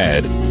Heating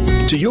Pad.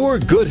 To your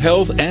good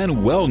health and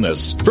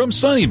wellness from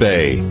Sunny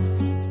Bay.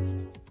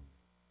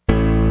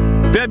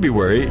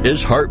 February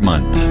is Heart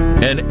Month,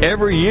 and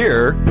every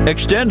year,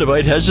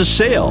 Extendivite has a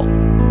sale.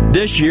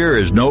 This year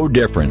is no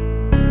different.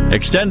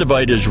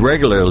 Extendivite is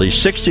regularly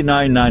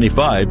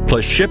 $69.95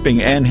 plus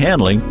shipping and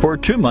handling for a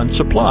 2-month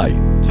supply.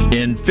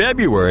 In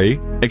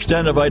February,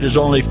 Extendivite is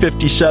only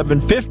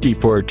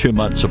 $57.50 for a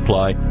 2-month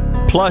supply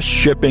plus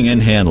shipping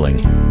and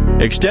handling.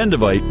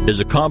 Extendivite is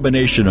a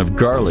combination of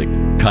garlic,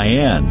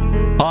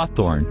 cayenne,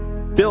 hawthorn,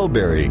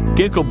 bilberry,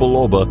 ginkgo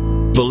biloba,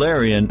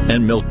 valerian,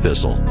 and milk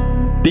thistle.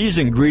 These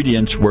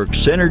ingredients work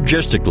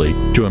synergistically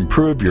to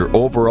improve your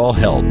overall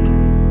health.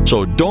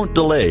 So don't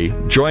delay.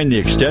 Join the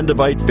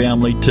Extendivite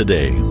family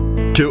today.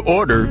 To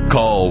order,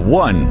 call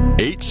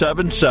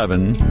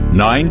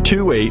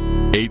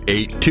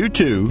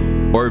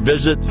 1-877-928-8822 or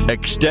visit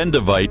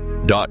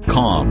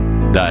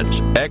extendivite.com.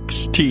 That's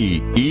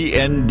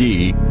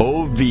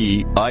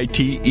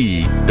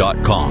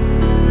XTENDOVITE.com.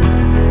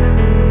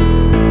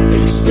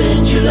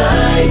 Extend your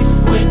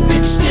life with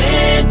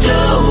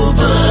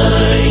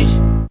Extendovite.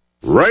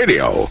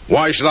 Radio?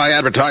 Why should I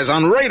advertise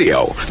on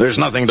radio? There's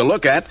nothing to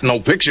look at, no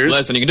pictures.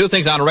 Listen, you can do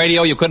things on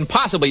radio you couldn't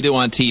possibly do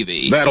on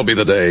TV. That'll be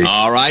the day.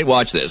 All right,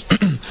 watch this.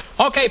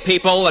 Okay,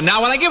 people, and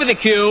now when I give you the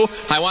cue,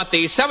 I want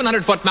the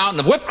 700-foot mountain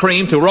of whipped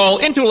cream to roll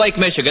into Lake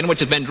Michigan,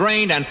 which has been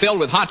drained and filled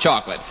with hot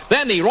chocolate.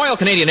 Then the Royal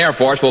Canadian Air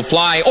Force will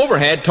fly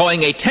overhead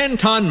towing a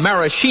 10-ton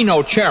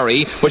maraschino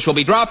cherry, which will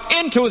be dropped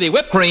into the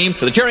whipped cream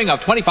to the cheering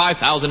of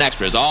 25,000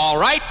 extras. All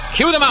right,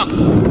 cue the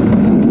mountain.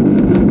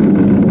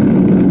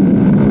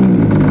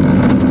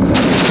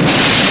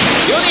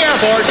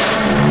 Airport.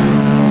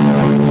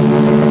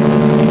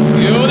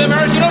 Cue the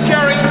maraschino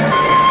cherry.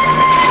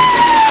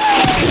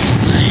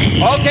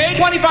 Okay,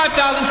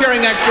 25,000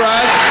 cheering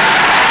extras.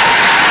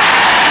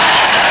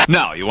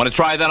 Now, you want to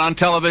try that on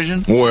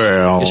television?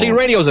 Well... You see,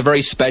 radio is a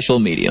very special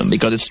medium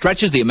because it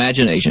stretches the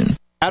imagination.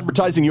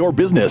 Advertising your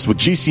business with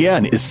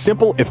GCN is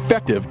simple,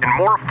 effective, and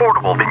more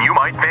affordable than you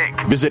might think.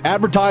 Visit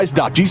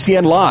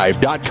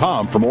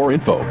advertise.gcnlive.com for more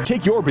info.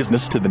 Take your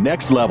business to the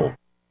next level.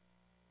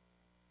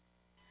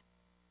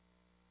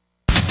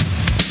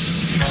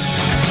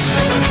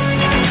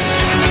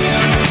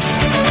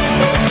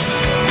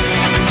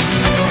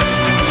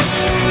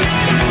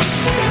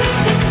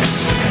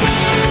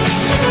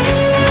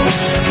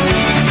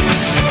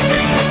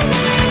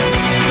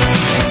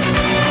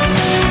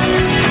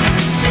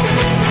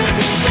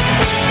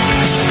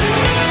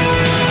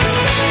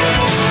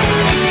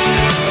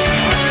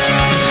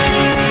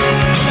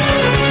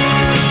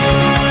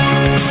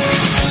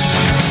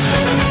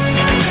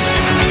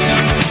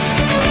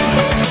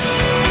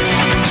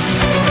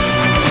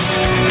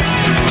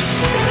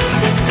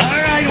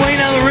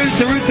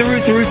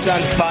 The Root's on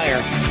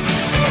fire.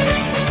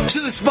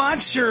 So the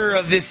sponsor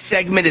of this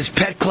segment is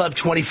Pet Club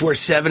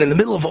 24/7. In the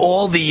middle of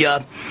all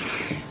the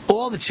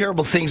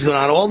terrible things going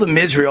on, all the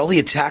misery, all the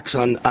attacks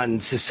on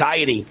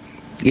society,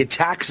 the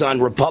attacks on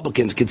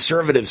Republicans,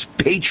 conservatives,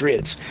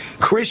 patriots,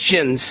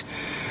 Christians,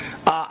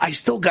 I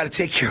still got to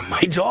take care of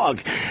my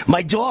dog.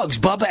 My dogs,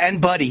 Bubba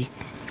and Buddy.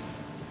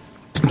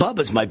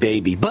 Bubba's my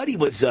baby. Buddy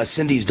was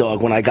Cindy's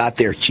dog when I got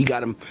there. She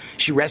got him.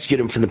 She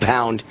rescued him from the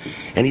pound,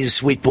 and he's a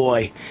sweet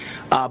boy.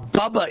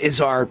 Bubba is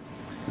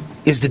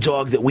the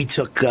dog that we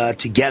took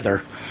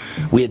together.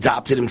 We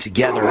adopted him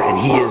together, and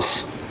he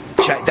is.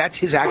 That's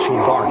his actual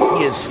bark.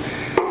 He is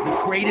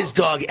the greatest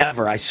dog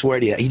ever, I swear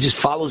to you. He just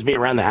follows me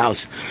around the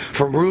house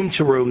from room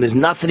to room. There's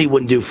nothing he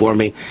wouldn't do for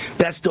me.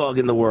 Best dog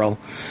in the world.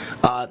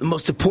 The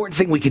most important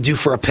thing we could do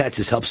for our pets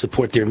is help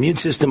support their immune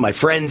system. My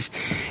friends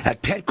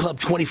at Pet Club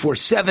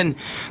 24/7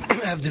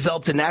 have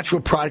developed a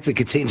natural product that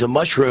contains a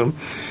mushroom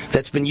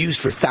that's been used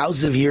for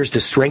thousands of years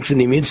to strengthen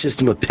the immune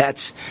system of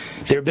pets.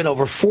 There have been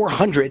over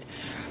 400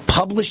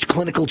 published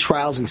clinical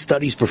trials and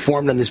studies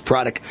performed on this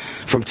product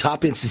from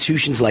top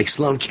institutions like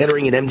Sloan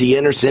Kettering and MD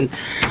Anderson.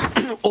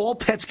 All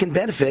pets can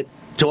benefit.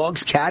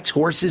 Dogs, cats,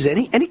 horses,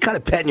 any kind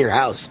of pet in your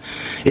house.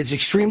 It's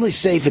extremely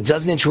safe. It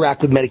doesn't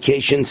interact with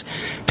medications.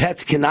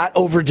 Pets cannot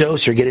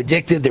overdose or get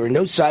addicted. There are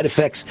no side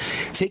effects.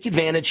 Take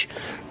advantage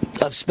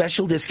of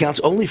special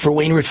discounts only for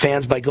Wayne Root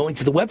fans by going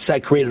to the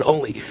website created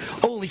only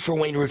for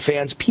Wayne Root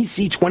fans,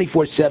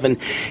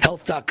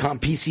 PC247health.com.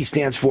 PC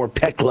stands for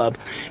Pet Club.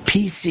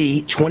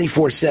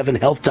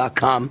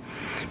 PC247health.com.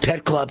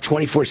 Pet Club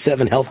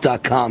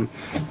 247health.com.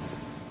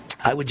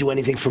 I would do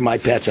anything for my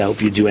pets. I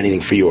hope you'd do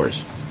anything for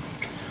yours.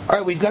 All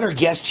right, we've got our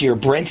guest here,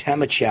 Brent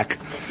Hamachek,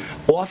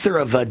 author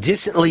of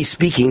Distantly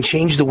Speaking,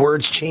 Change the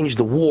Words, Change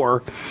the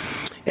War.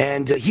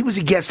 And he was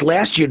a guest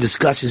last year to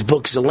discuss his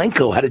book,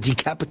 Zelenko, How to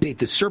Decapitate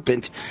the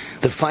Serpent,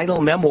 the final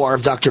memoir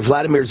of Dr.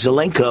 Vladimir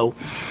Zelenko.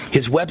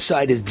 His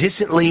website is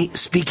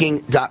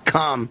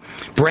distantlyspeaking.com.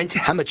 Brent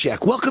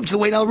Hamachek. Welcome to the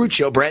Wayne Allyn Root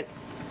Show, Brent.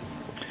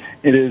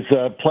 It is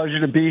a pleasure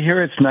to be here.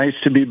 It's nice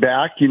to be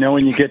back. You know,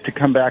 when you get to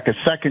come back a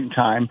second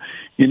time,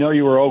 you know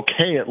you were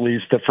okay at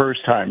least the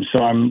first time.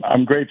 So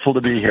I'm grateful to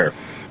be here.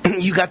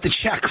 You got the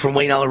check from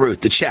Wayne Allyn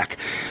Root, the check.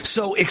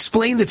 So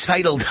explain the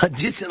title,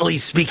 Distantly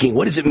Speaking.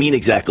 What does it mean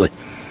exactly?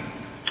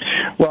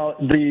 Well,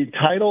 the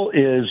title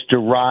is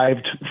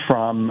derived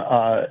from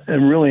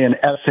really an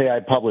essay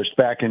I published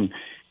back in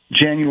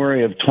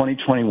January of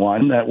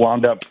 2021 that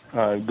wound up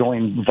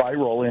going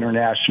viral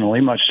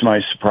internationally, much to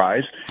my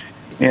surprise.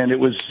 And it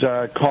was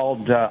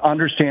called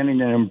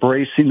Understanding and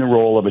Embracing the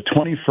Role of a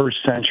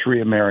 21st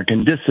Century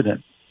American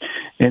Dissident.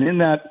 And in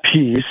that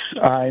piece,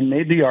 I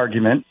made the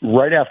argument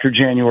right after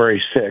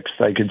January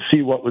 6th, I could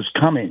see what was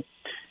coming.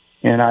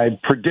 And I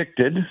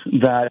predicted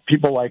that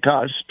people like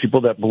us,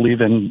 people that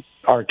believe in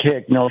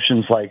archaic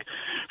notions like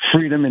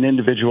freedom and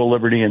individual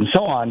liberty and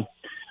so on,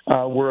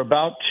 were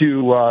about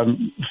to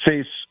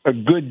face a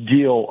good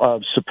deal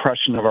of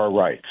suppression of our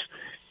rights.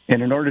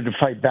 And in order to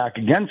fight back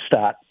against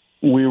that,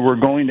 we were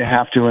going to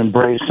have to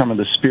embrace some of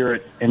the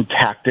spirit and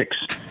tactics,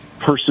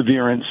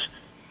 perseverance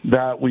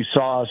that we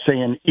saw, say,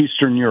 in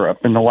Eastern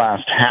Europe in the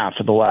last half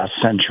of the last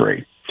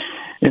century.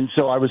 And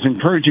so I was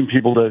encouraging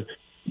people to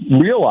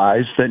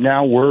realize that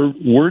now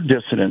we're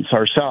dissidents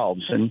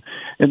ourselves. And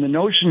the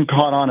notion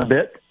caught on a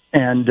bit.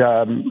 And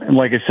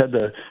like I said,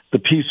 the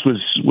piece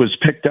was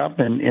picked up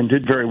and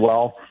did very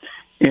well.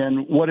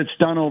 And what it's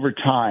done over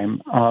time,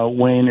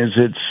 Wayne, is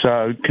it's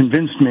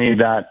convinced me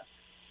that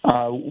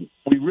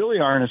we really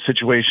are in a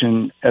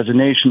situation as a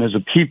nation, as a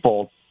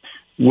people,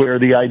 where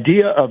the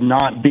idea of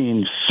not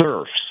being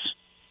serfs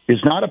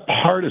is not a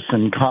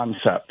partisan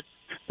concept.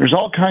 There's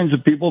all kinds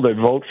of people that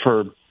vote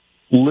for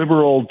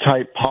liberal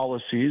type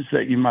policies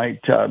that you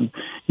might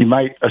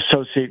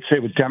associate, say,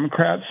 with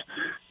Democrats.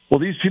 Well,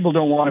 these people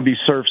don't want to be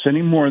serfs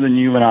any more than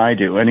you and I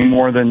do, any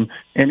more than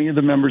any of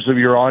the members of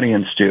your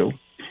audience do.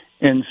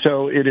 And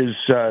so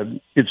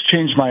it's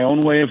changed my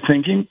own way of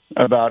thinking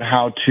about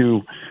how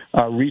to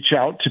reach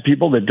out to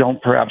people that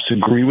don't perhaps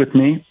agree with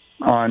me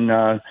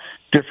on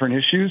different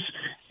issues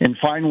and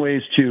find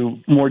ways to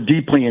more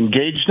deeply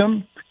engage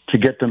them, to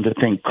get them to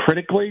think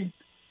critically,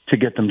 to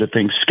get them to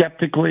think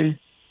skeptically,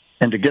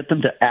 and to get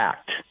them to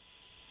act.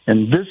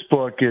 And this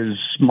book is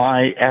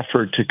my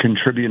effort to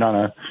contribute on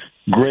a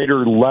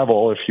greater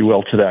level, if you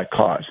will, to that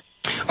cause.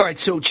 All right,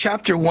 so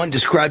Chapter 1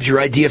 describes your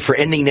idea for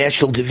ending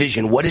national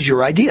division. What is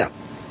your idea?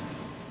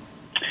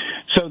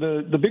 So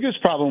the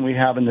biggest problem we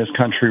have in this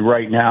country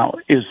right now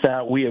is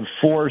that we have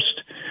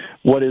forced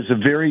what is a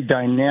very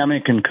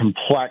dynamic and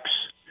complex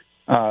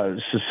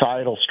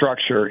societal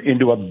structure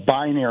into a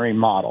binary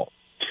model.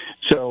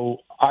 So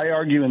I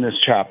argue in this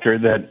chapter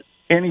that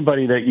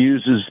anybody that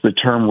uses the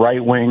term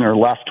right-wing or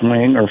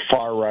left-wing or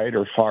far-right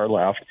or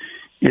far-left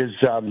is,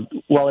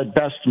 well, at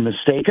best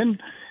mistaken,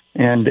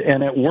 and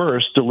at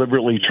worst,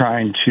 deliberately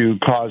trying to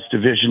cause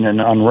division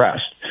and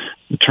unrest.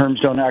 The terms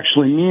don't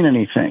actually mean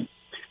anything.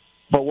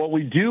 But what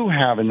we do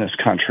have in this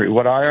country,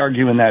 what I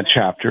argue in that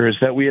chapter, is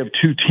that we have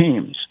two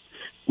teams.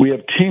 We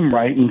have team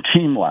right and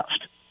team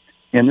left.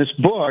 And this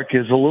book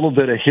is a little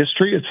bit of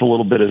history, it's a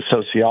little bit of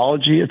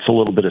sociology, it's a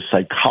little bit of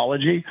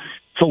psychology,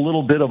 it's a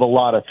little bit of a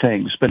lot of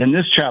things. But in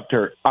this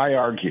chapter, I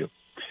argue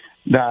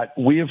that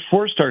we have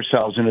forced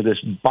ourselves into this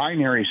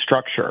binary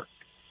structure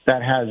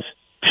that has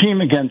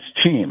team against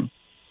team.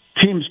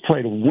 Teams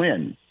play to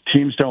win.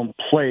 Teams don't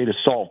play to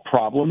solve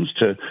problems,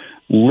 to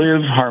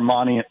live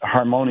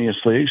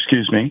harmoniously,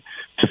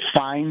 to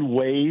find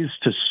ways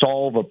to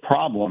solve a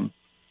problem.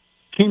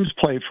 Teams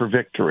play for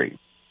victory.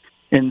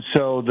 And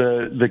so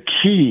the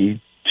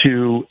key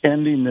to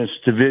ending this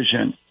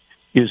division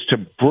is to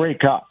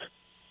break up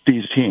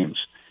these teams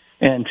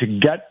and to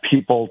get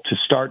people to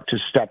start to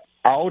step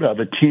out of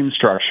a team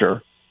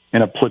structure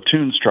and a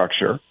platoon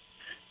structure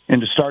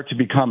and to start to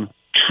become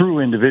true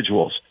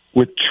individuals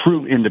with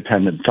true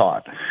independent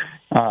thought.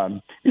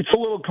 It's a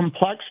little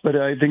complex, but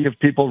I think if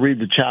people read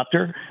the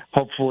chapter,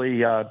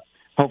 hopefully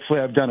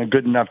I've done a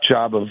good enough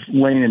job of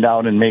laying it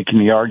out and making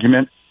the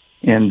argument,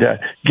 and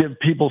give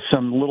people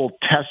some little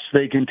tests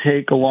they can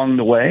take along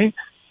the way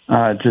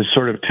to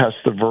sort of test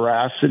the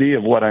veracity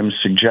of what I'm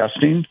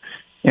suggesting.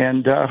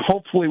 And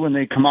hopefully when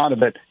they come out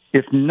of it,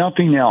 if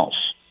nothing else,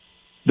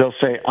 they'll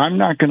say, I'm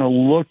not going to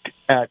look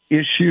at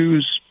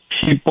issues,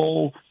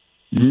 people,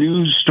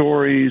 news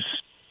stories.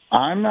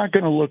 I'm not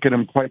going to look at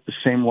them quite the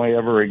same way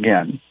ever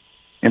again.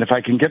 And if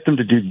I can get them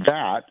to do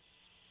that,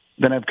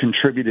 then I've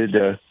contributed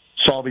to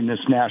solving this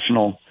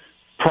national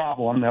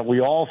problem that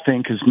we all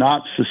think is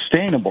not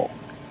sustainable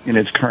in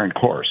its current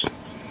course.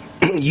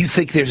 You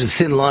think there's a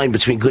thin line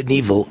between good and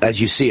evil as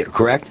you see it,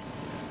 correct?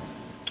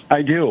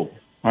 I do.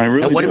 I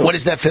really do. What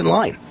is that thin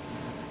line?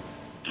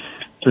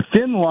 The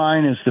thin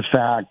line is the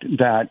fact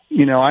that,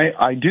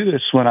 I do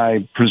this when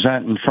I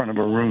present in front of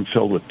a room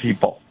filled with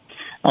people.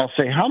 I'll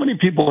say, how many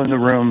people in the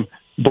room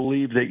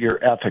believe that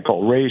you're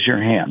ethical? Raise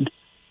your hand.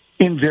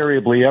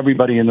 Invariably,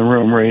 everybody in the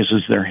room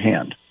raises their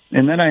hand.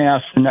 And then I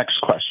ask the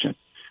next question,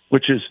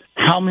 which is,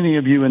 how many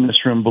of you in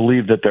this room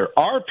believe that there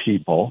are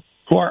people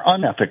who are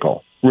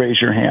unethical?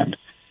 Raise your hand.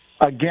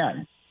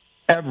 Again,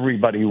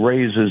 everybody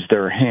raises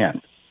their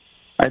hand.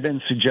 I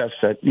then suggest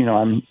that,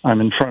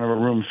 I'm in front of a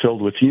room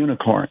filled with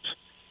unicorns.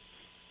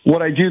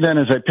 What I do then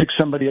is I pick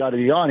somebody out of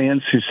the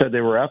audience who said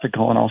they were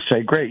ethical, and I'll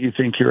say, great, you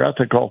think you're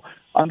ethical.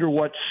 Under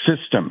what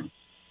system?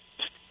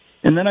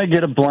 And then I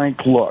get a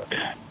blank look.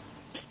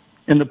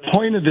 And the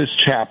point of this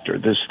chapter,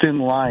 this thin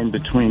line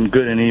between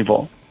good and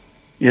evil,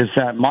 is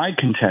that my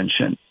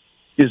contention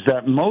is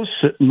that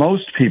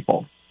most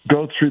people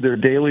go through their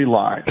daily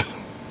lives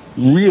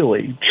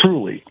really,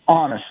 truly,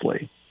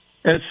 honestly,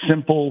 as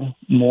simple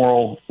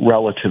moral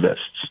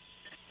relativists.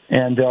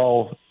 And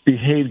they'll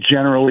behave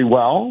generally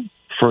well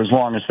for as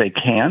long as they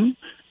can,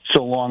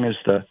 so long as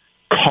the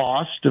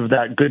cost of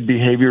that good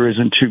behavior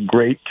isn't too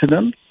great to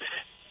them.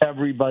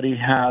 Everybody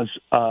has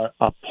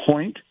a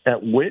point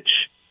at which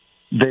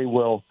they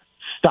will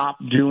stop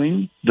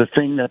doing the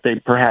thing that they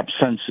perhaps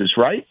sense is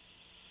right,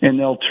 and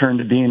they'll turn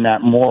to being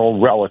that moral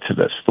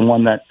relativist, the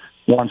one that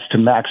wants to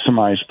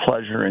maximize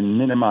pleasure and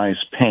minimize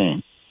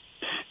pain.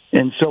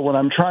 And so what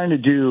I'm trying to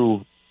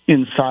do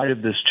inside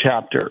of this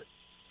chapter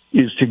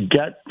is to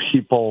get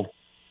people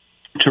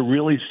to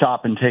really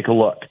stop and take a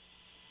look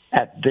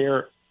at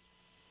their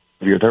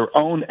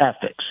own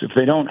ethics. If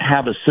they don't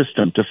have a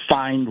system, to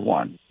find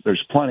one.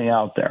 There's plenty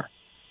out there.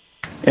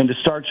 And to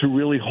start to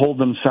really hold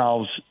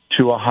themselves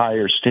to a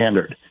higher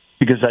standard.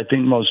 Because I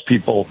think most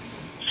people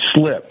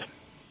slip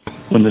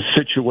when the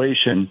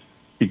situation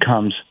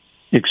becomes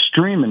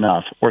extreme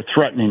enough or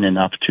threatening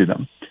enough to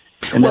them.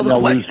 And well,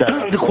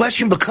 the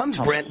question becomes,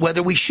 Brent,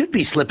 whether we should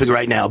be slipping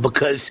right now,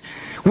 because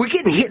we're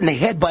getting hit in the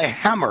head by a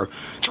hammer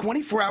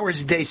 24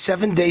 hours a day,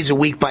 7 days a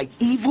week by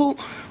evil,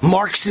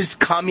 Marxist,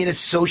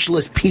 communist,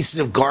 socialist pieces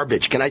of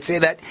garbage. Can I say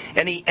that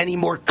any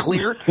more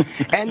clear?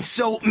 And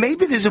so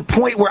maybe there's a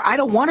point where I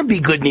don't want to be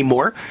good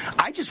anymore.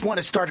 I just want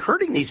to start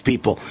hurting these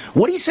people.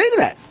 What do you say to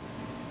that?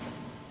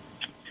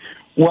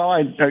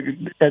 Well,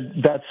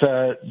 that's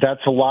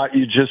a lot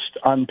you just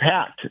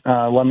unpacked.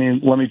 Let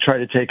me try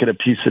to take it a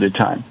piece at a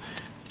time.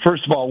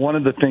 First of all, one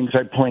of the things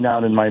I point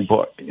out in my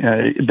book,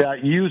 that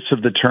use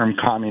of the term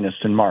communist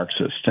and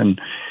Marxist, and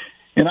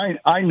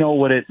I know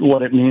what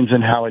it means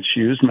and how it's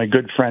used. My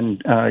good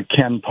friend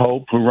Ken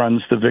Pope, who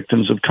runs the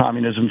Victims of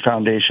Communism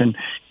Foundation,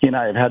 he and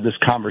I have had this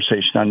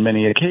conversation on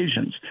many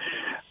occasions.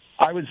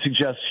 I would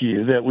suggest to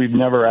you that we've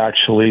never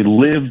actually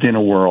lived in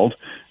a world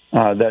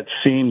that's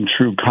seen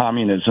true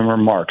communism or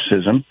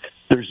Marxism.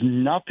 There's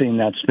nothing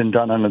that's been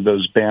done under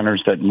those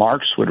banners that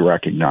Marx would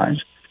recognize.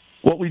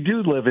 What we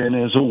do live in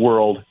is a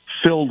world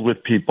filled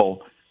with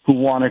people who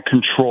want to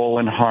control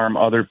and harm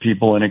other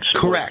people and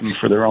exploit them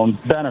for their own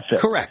benefit.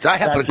 Correct. I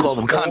happen to call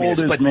them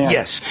communists, but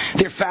yes,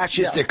 they're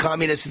fascists, they're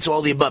communists, it's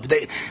all the above.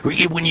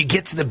 When you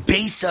get to the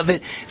base of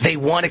it, they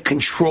want to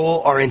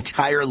control our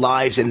entire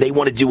lives, and they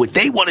want to do what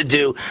they want to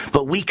do,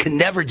 but we can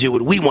never do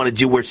what we want to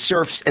do. We're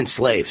serfs and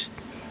slaves.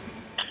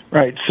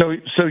 Right. So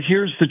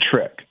here's the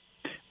trick.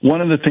 One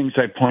of the things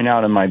I point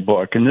out in my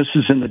book, and this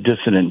is in the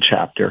dissident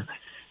chapter,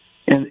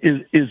 and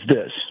is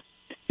this.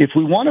 if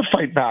we want to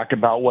fight back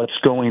about what's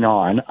going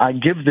on, I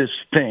give this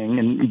thing,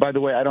 and by the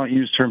way, I don't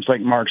use terms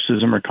like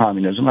Marxism or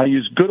communism. I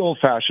use good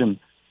old-fashioned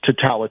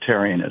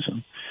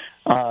totalitarianism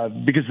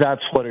because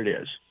that's what it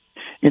is.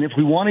 And if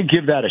we want to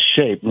give that a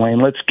shape, Wayne,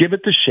 let's give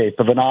it the shape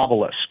of an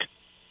obelisk.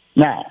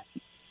 Now,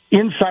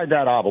 inside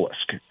that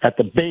obelisk, at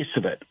the base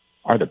of it,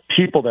 are the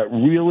people that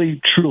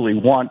really, truly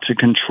want to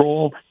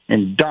control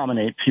and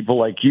dominate people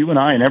like you and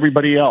I and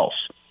everybody else.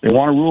 They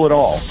want to rule it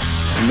all.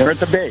 And they're at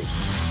the base.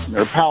 And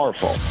they're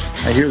powerful.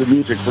 I hear the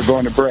music. We're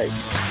going to break.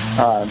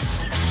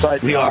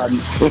 But we are.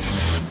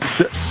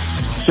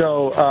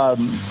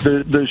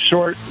 The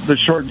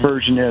short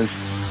version is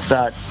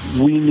that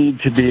we need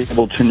to be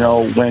able to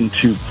know when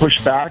to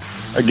push back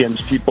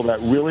against people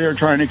that really are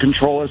trying to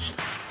control us,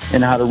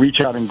 and how to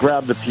reach out and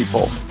grab the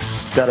people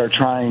that are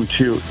trying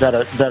to that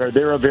are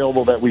there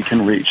available that we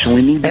can reach. And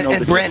we need to know.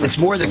 And Brandon, it's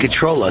more than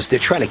control us. They're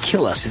trying to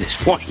kill us at this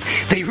point.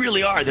 They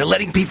really are. They're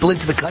letting people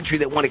into the country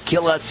that want to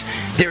kill us.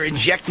 They're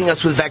injecting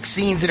us with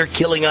vaccines that are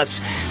killing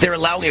us. They're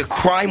allowing a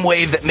crime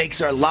wave that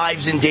makes our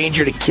lives in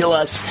danger to kill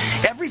us.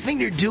 Everything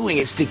they're doing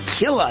is to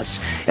kill us.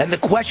 And the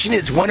question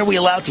is, when are we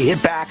allowed to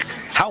hit back?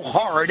 How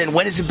hard? And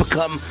when does it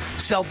become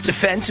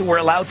self-defense and we're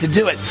allowed to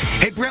do it?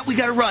 Hey, Brent, we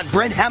got to run.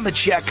 Brent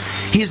Hamachek,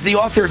 he is the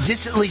author of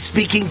Distantly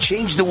Speaking,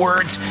 Change the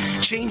Words,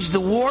 Change the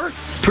War.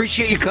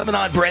 Appreciate you coming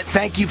on, Brent.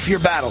 Thank you for your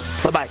battle.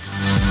 Bye-bye.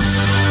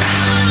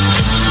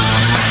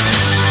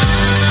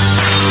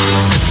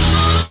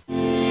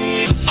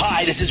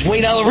 Hi, this is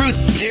Wayne Allyn.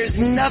 There's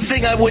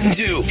nothing I wouldn't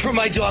do for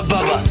my dog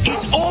Bubba.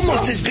 He's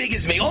almost as big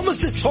as me,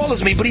 almost as tall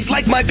as me, but he's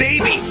like my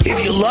baby.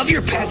 If you love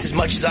your pets as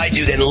much as I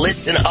do, then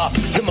listen up.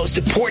 The most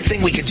important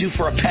thing we can do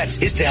for our pets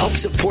is to help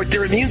support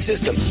their immune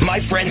system. My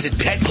friends at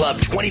Pet Club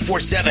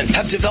 24/7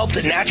 have developed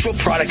a natural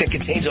product that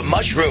contains a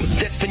mushroom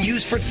that's been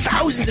used for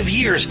thousands of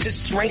years to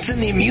strengthen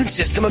the immune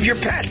system of your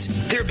pets.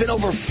 There have been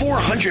over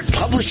 400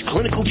 published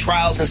clinical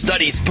trials and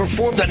studies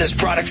performed on this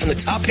product from the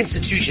top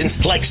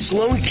institutions like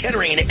Sloan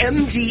Kettering and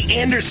MD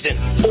Anderson.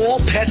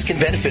 All pets can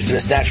benefit from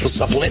this natural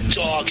supplement.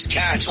 Dogs,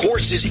 cats,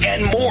 horses,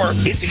 and more.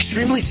 It's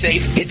extremely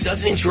safe. It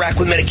doesn't interact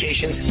with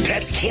medications.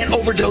 Pets can't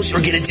overdose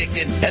or get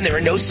addicted, and there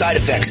are no side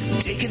effects.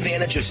 Take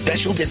advantage of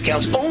special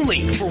discounts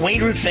only for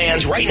Wayne Root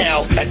fans right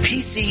now at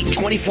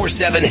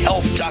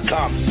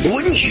PC247health.com.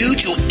 Wouldn't you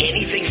do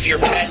anything for your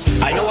pet?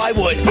 I know I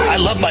would. I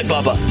love my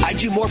Bubba. I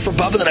do more for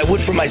Bubba than I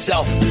would for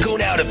myself. Go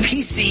now to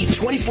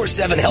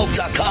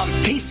PC247health.com.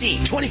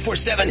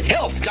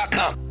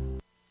 PC247health.com.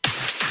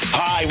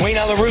 Hi, Wayne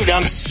Allyn.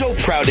 I'm so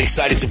proud and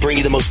excited to bring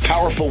you the most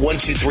powerful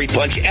 1-2-3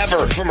 punch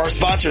ever from our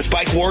sponsor,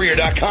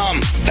 SpikeWarrior.com.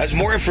 As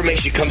more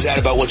information comes out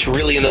about what's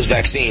really in those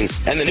vaccines,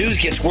 and the news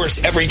gets worse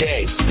every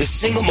day, the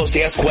single most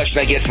asked question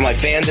I get from my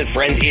fans and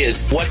friends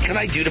is, what can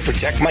I do to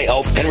protect my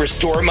health and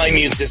restore my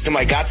immune system?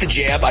 I got the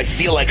jab. I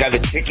feel like I have a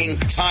ticking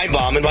time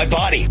bomb in my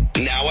body.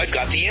 Now I've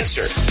got the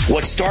answer.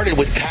 What started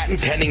with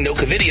patent-pending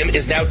nocovidium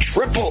is now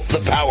triple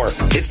the power.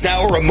 It's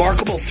now a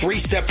remarkable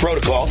 3-step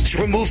protocol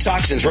to remove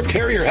toxins,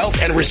 repair your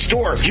health, and restore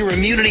your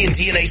immunity and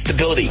DNA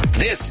stability.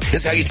 This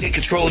is how you take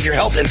control of your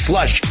health and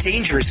flush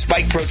dangerous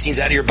spike proteins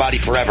out of your body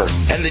forever.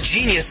 And the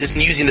genius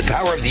isn't using the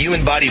power of the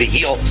human body to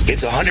heal.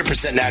 It's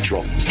 100%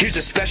 natural. Here's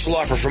a special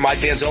offer for my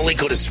fans only.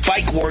 Go to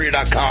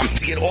SpikeWarrior.com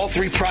to get all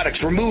 3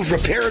 products, remove,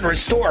 repair, and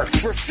restore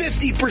for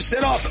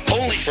 50% off.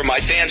 Only for my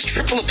fans.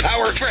 Triple the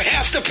power for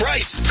half the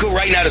price. Go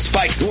right now to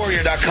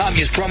SpikeWarrior.com.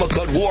 Use promo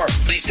code WAR.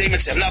 These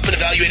statements have not been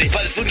evaluated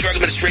by the Food and Drug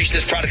Administration.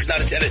 This product is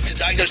not intended to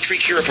diagnose,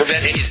 treat, cure, or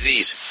prevent any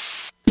disease.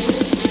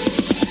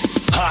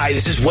 Hi,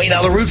 this is Wayne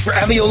Allyn for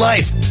Amio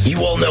Life.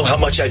 You all know how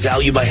much I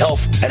value my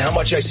health and how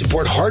much I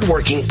support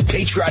hardworking,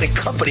 patriotic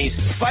companies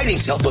fighting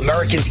to help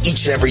Americans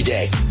each and every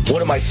day.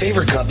 One of my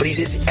favorite companies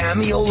is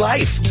Amio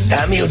Life.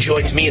 Amio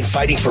joins me in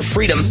fighting for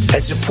freedom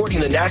and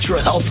supporting the natural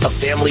health of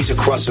families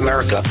across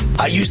America.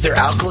 I use their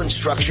alkaline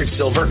structured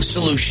silver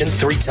solution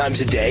 3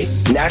 times a day,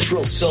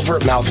 natural silver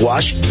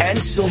mouthwash,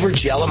 and silver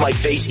gel on my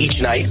face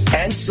each night,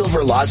 and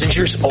silver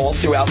lozenges all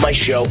throughout my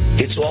show.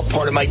 It's all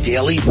part of my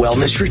daily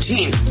wellness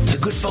routine. The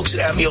good folks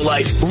at Amio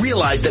Life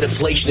realize that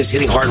inflation is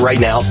hitting hard right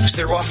now, so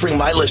they're offering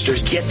my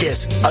listeners, get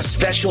this, a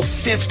special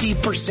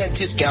 50%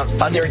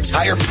 discount on their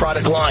entire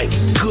product line.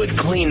 Good,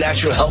 clean,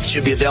 natural health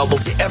should be available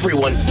to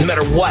everyone, no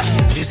matter what.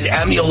 Visit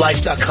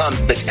AmioLife.com.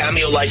 That's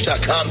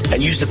AmioLife.com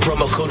and use the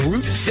promo code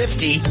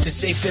ROOT50 to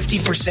save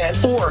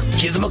 50%, or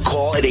give them a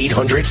call at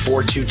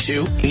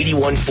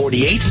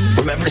 800-422-8148.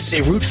 Remember to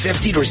say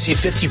ROOT50 to receive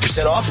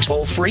 50% off.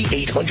 Toll free,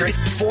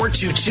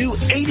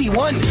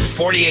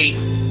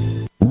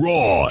 800-422-8148.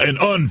 Raw and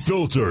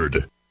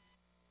unfiltered.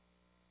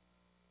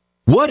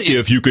 What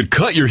if you could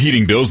cut your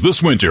heating bills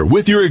this winter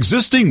with your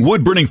existing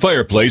wood-burning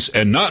fireplace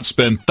and not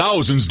spend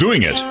thousands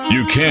doing it?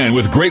 You can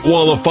with Great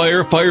Wall of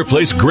Fire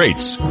fireplace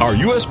grates. Our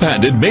U.S.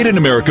 patented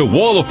made-in-America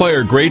Wall of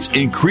Fire grates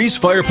increase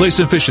fireplace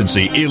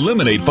efficiency,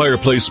 eliminate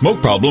fireplace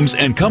smoke problems,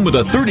 and come with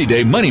a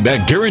 30-day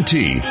money-back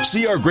guarantee.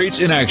 See our grates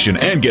in action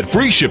and get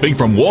free shipping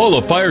from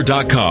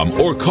walloffire.com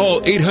or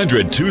call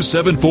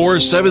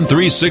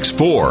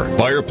 800-274-7364.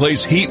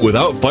 Fireplace heat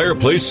without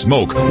fireplace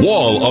smoke.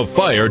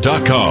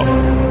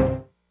 walloffire.com.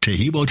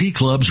 Tahibo Tea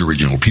Club's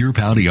original Pure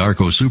Pouty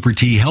Arco Super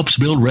Tea helps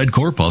build red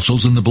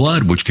corpuscles in the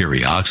blood, which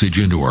carry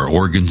oxygen to our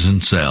organs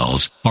and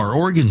cells. Our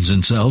organs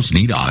and cells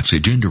need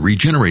oxygen to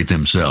regenerate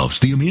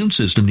themselves. The immune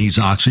system needs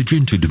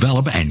oxygen to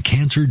develop, and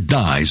cancer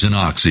dies in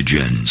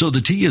oxygen. So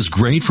the tea is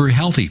great for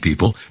healthy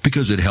people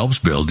because it helps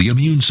build the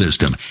immune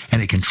system,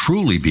 and it can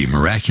truly be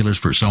miraculous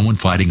for someone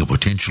fighting a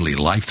potentially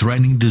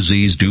life-threatening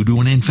disease due to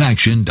an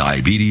infection,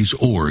 diabetes,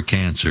 or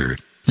cancer.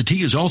 The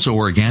tea is also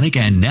organic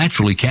and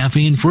naturally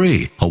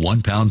caffeine-free. A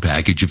 1-pound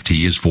package of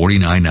tea is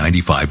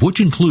 $49.95, which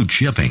includes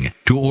shipping.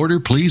 To order,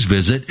 please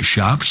visit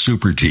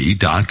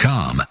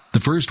shopsupertea.com. The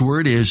first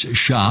word is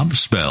shop,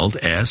 spelled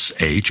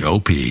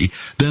S-H-O-P,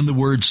 then the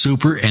word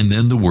super, and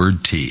then the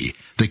word tea.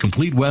 The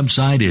complete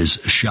website is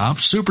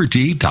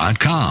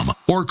shopsupertea.com,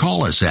 or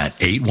call us at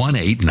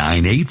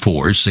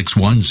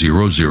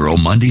 818-984-6100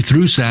 Monday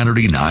through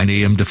Saturday, 9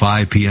 a.m. to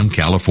 5 p.m.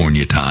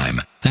 California time.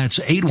 That's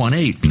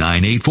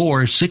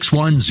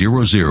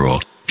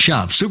 818-984-6100.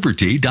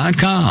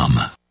 shopsupertea.com.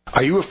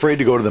 Are you afraid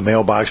to go to the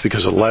mailbox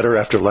because of letter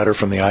after letter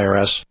from the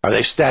IRS? Are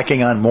they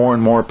stacking on more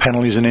and more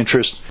penalties and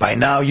interest? By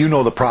now, you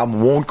know the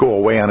problem won't go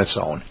away on its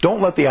own.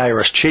 Don't let the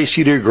IRS chase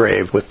you to your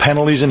grave with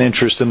penalties and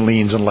interest and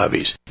liens and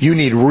levies. You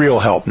need real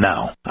help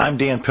now. I'm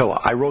Dan Pilla.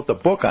 I wrote the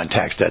book on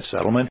tax debt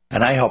settlement,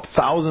 and I help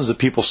thousands of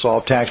people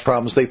solve tax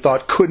problems they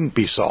thought couldn't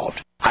be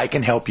solved. I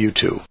can help you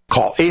too.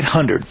 Call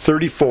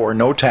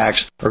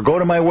 800-34-NO-TAX or go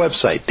to my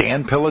website,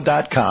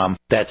 danpilla.com.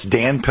 That's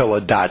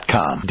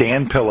danpilla.com.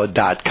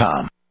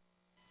 danpilla.com.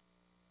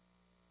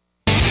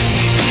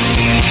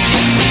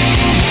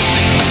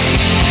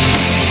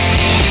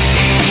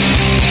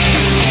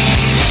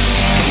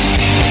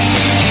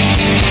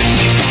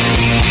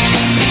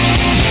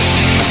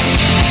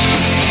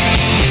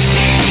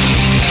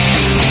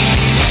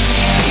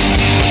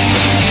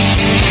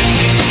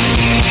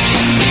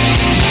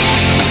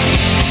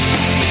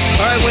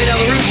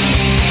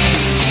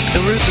 The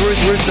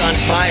root's on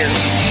fire.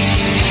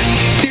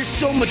 There's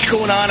so much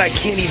going on, I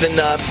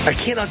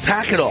can't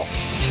unpack it all.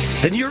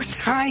 The New York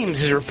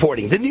Times is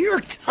reporting. The New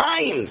York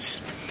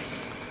Times.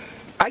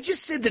 I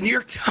just said the New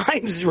York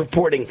Times is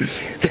reporting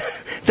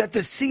that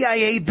the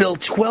CIA built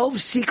 12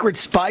 secret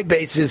spy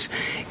bases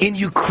in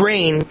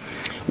Ukraine,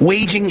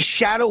 waging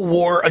shadow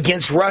war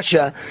against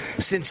Russia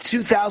since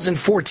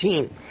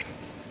 2014.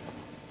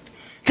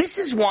 This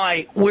is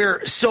why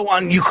we're so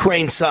on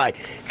Ukraine's side.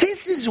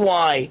 This is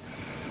why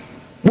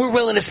we're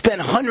willing to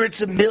spend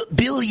hundreds of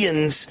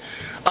billions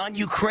on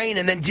Ukraine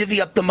and then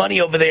divvy up the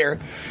money over there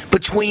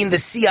between the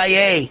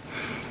CIA.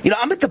 You know,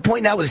 I'm at the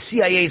point now where the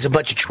CIA is a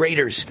bunch of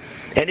traitors.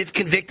 And if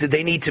convicted,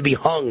 they need to be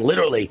hung,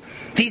 literally.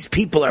 These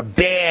people are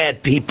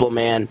bad people,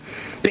 man.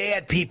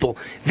 Bad people.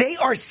 They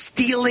are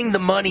stealing the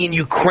money in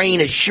Ukraine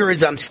as sure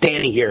as I'm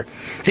standing here.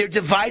 They're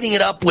dividing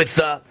it up with,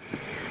 what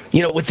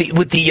is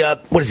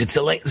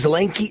it,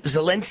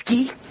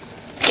 Zelensky?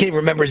 I can't even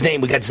remember his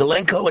name. We got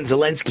Zelenko and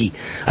Zelensky.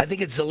 I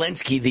think it's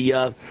Zelensky,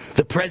 the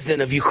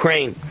president of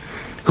Ukraine,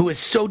 who is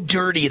so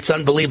dirty, it's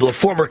unbelievable. A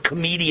former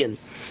comedian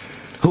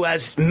who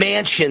has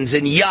mansions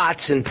and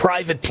yachts and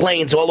private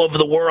planes all over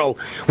the world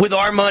with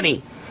our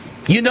money.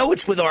 You know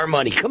it's with our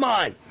money. Come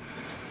on.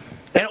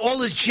 And all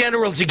his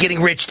generals are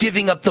getting rich,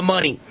 divvying up the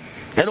money.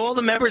 And all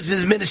the members of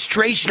his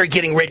administration are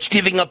getting rich,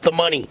 divvying up the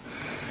money.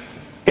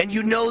 And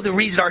you know the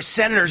reason our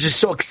senators are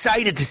so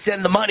excited to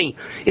send the money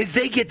is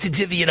they get to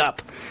divvy it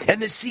up.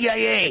 And the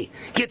CIA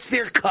gets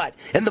their cut.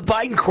 And the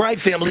Biden crime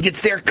family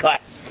gets their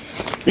cut.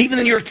 Even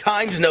the New York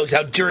Times knows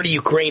how dirty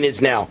Ukraine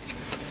is now.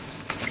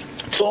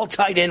 It's all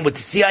tied in with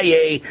the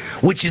CIA,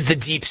 which is the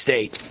deep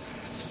state.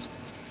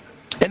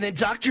 And then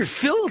Dr.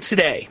 Phil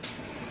today.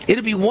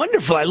 It'll be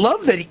wonderful. I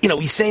love that,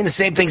 he's saying the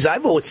same things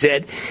I've always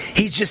said.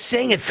 He's just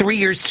saying it 3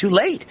 years too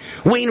late.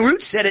 Wayne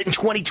Root said it in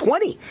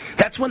 2020.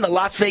 That's when the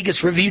Las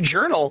Vegas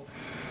Review-Journal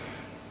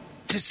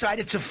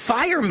decided to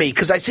fire me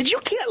because I said,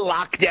 you can't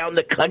lock down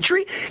the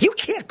country. You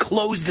can't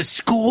close the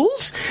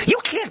schools.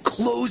 You can't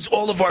close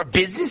all of our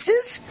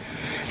businesses.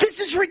 This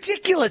is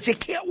ridiculous.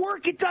 It can't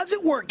work. It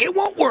doesn't work. It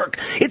won't work.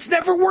 It's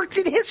never worked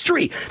in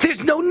history.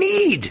 There's no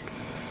need.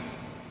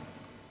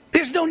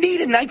 There's no need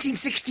in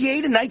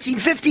 1968 and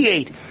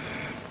 1958.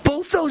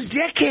 Both those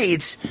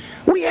decades,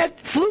 we had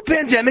flu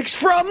pandemics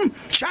from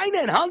China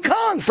and Hong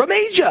Kong, from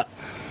Asia.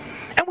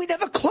 And we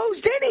never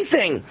closed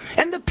anything.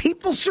 And the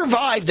people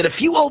survived, and a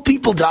few old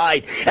people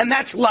died, and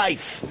that's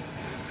life.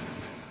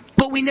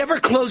 But we never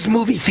closed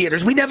movie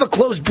theaters. We never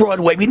closed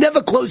Broadway. We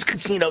never closed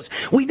casinos.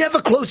 We never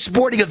closed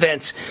sporting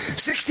events.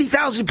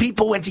 60,000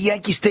 people went to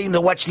Yankee Stadium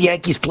to watch the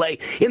Yankees play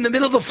in the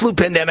middle of a flu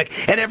pandemic,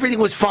 and everything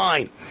was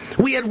fine.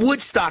 We had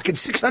Woodstock, and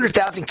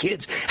 600,000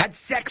 kids had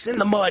sex in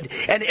the mud,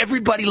 and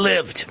everybody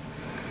lived.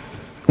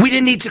 We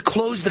didn't need to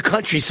close the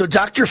country. So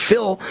Dr.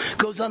 Phil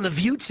goes on The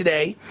View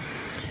today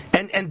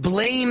and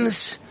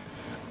blames...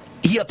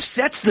 He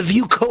upsets The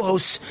View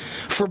co-hosts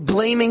for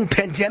blaming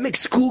pandemic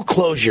school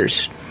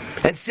closures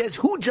and says,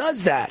 who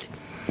does that?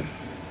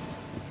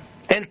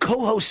 And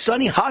co-host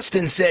Sonny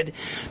Hostin said,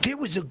 there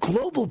was a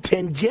global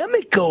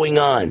pandemic going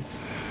on.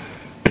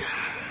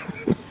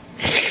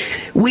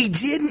 We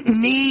didn't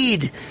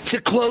need to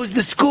close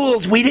the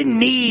schools. We didn't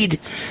need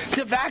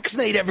to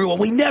vaccinate everyone.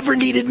 We never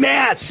needed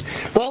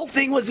masks. The whole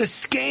thing was a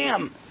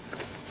scam.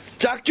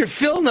 Dr.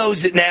 Phil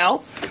knows it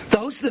now. The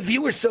host of The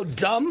View are so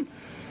dumb.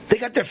 They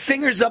got their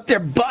fingers up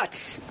their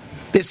butts.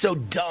 They're so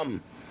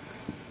dumb.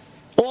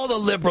 All the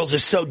liberals are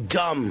so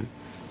dumb.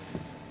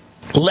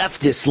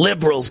 Leftists,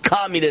 liberals,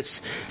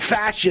 communists,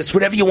 fascists,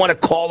 whatever you want to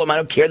call them. I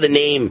don't care the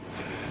name.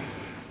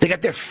 They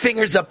got their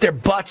fingers up their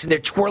butts and they're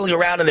twirling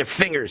around in their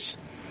fingers.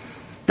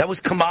 That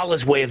was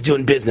Kamala's way of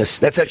doing business.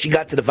 That's how she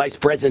got to the vice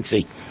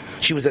presidency.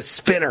 She was a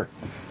spinner.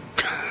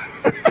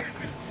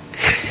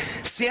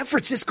 San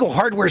Francisco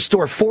hardware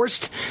store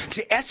forced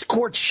to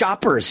escort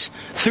shoppers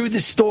through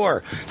the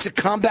store to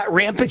combat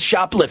rampant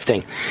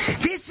shoplifting.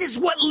 This is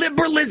what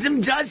liberalism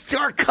does to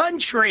our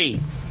country.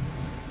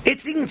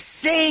 It's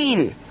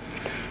insane.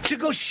 To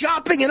go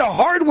shopping in a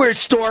hardware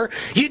store,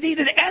 you need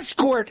an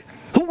escort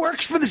who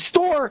works for the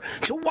store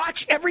to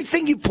watch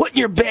everything you put in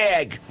your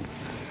bag.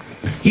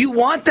 You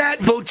want that?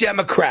 Vote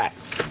Democrat.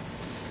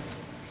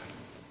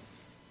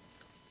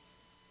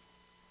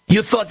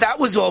 You thought that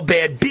was all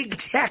bad. Big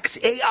tech's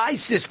AI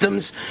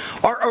systems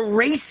are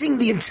erasing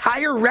the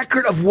entire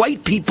record of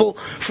white people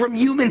from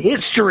human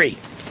history.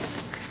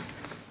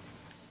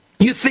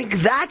 You think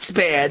that's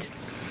bad?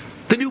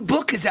 The new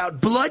book is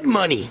out, Blood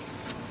Money.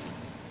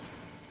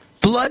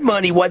 Blood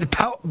Money, why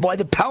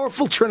the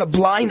powerful turn a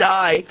blind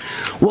eye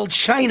while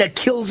China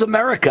kills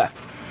America.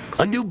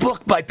 A new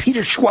book by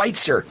Peter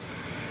Schweitzer.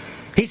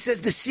 He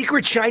says the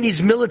secret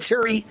Chinese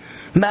military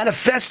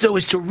manifesto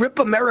is to rip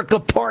America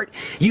apart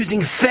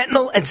using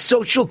fentanyl and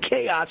social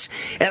chaos.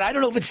 And I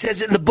don't know if it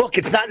says it in the book.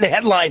 It's not in the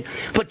headline.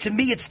 But to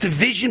me, it's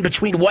division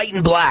between white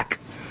and black.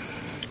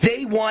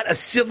 They want a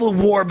civil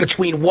war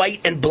between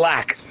white and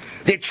black.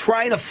 They're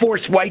trying to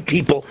force white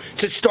people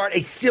to start a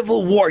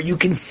civil war. You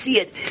can see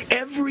it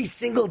every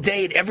single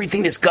day in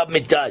everything this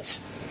government does.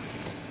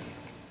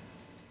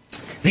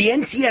 The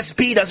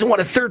NTSB doesn't want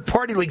a third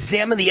party to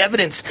examine the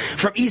evidence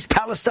from East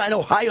Palestine,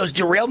 Ohio's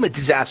derailment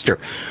disaster.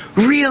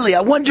 Really?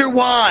 I wonder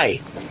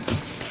why.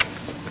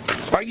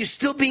 Are you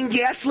still being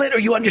gaslit or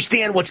you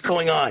understand what's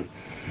going on?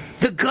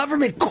 The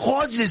government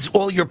causes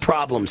all your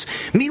problems.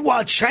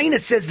 Meanwhile, China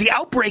says the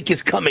outbreak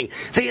is coming.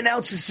 They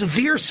announce a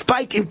severe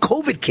spike in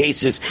COVID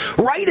cases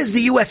right as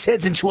the U.S.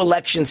 heads into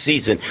election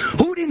season.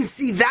 Who didn't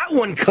see that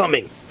one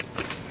coming?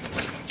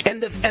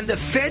 And the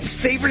Fed's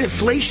favorite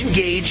inflation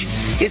gauge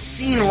is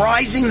seen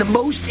rising the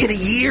most in a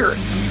year.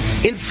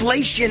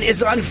 Inflation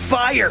is on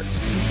fire.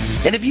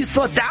 And if you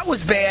thought that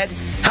was bad,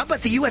 how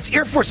about the U.S.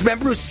 Air Force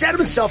member who set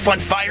himself on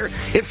fire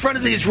in front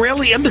of the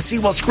Israeli embassy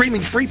while screaming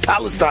 "Free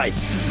Palestine"?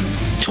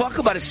 Talk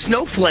about a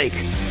snowflake.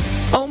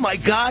 Oh my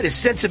God, his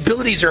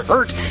sensibilities are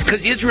hurt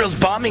because Israel's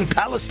bombing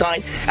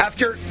Palestine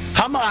after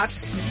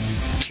Hamas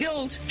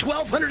killed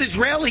 1,200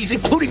 Israelis,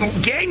 including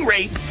gang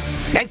rape,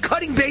 and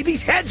cutting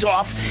babies' heads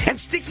off and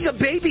sticking a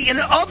baby in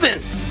an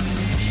oven,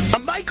 a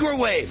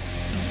microwave.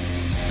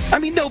 I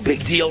mean, no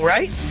big deal,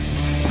 right?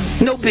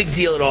 No big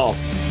deal at all.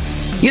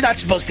 You're not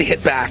supposed to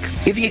hit back.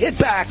 If you hit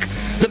back,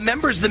 the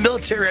members of the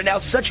military are now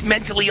such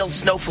mentally ill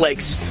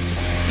snowflakes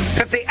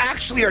that they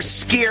actually are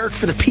scared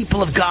for the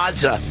people of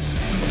Gaza.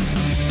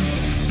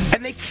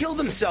 And they kill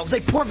themselves.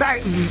 They pour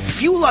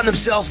fuel on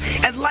themselves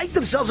and light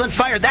themselves on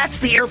fire. That's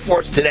the Air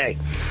Force today.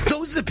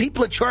 Those are the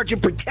people in charge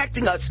of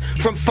protecting us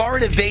from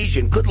foreign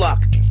invasion. Good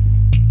luck.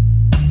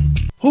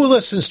 Who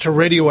listens to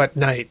radio at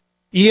night?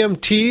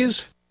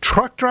 EMTs,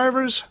 truck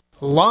drivers,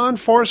 law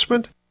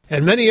enforcement,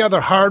 and many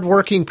other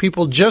hard-working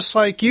people just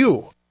like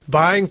you,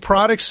 buying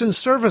products and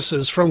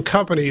services from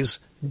companies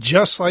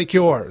just like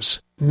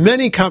yours.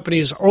 Many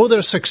companies owe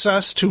their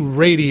success to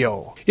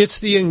radio. It's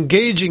the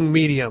engaging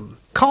medium.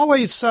 Call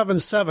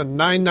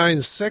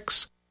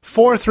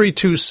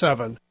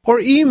 877-996-4327 or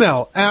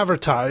email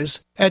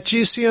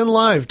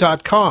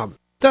advertise@gcnlive.com.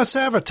 That's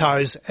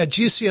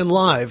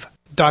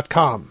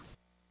advertise@gcnlive.com.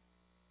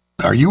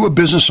 Are you a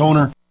business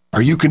owner?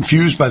 Are you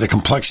confused by the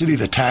complexity of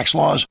the tax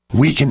laws?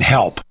 We can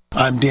help.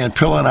 I'm Dan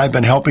Pilla, and I've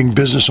been helping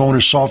business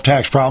owners solve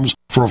tax problems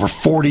for over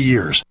 40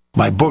 years.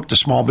 My book, The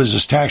Small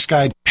Business Tax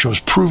Guide,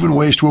 shows proven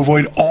ways to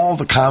avoid all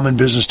the common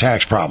business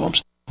tax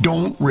problems.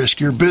 Don't risk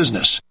your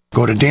business.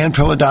 Go to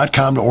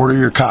danpilla.com to order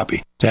your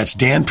copy. That's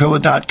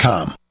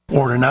danpilla.com.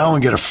 Order now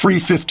and get a free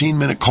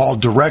 15-minute call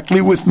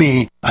directly with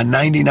me, a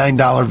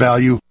 $99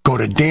 value. Go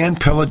to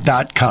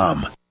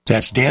danpilla.com.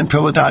 That's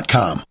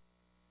danpilla.com.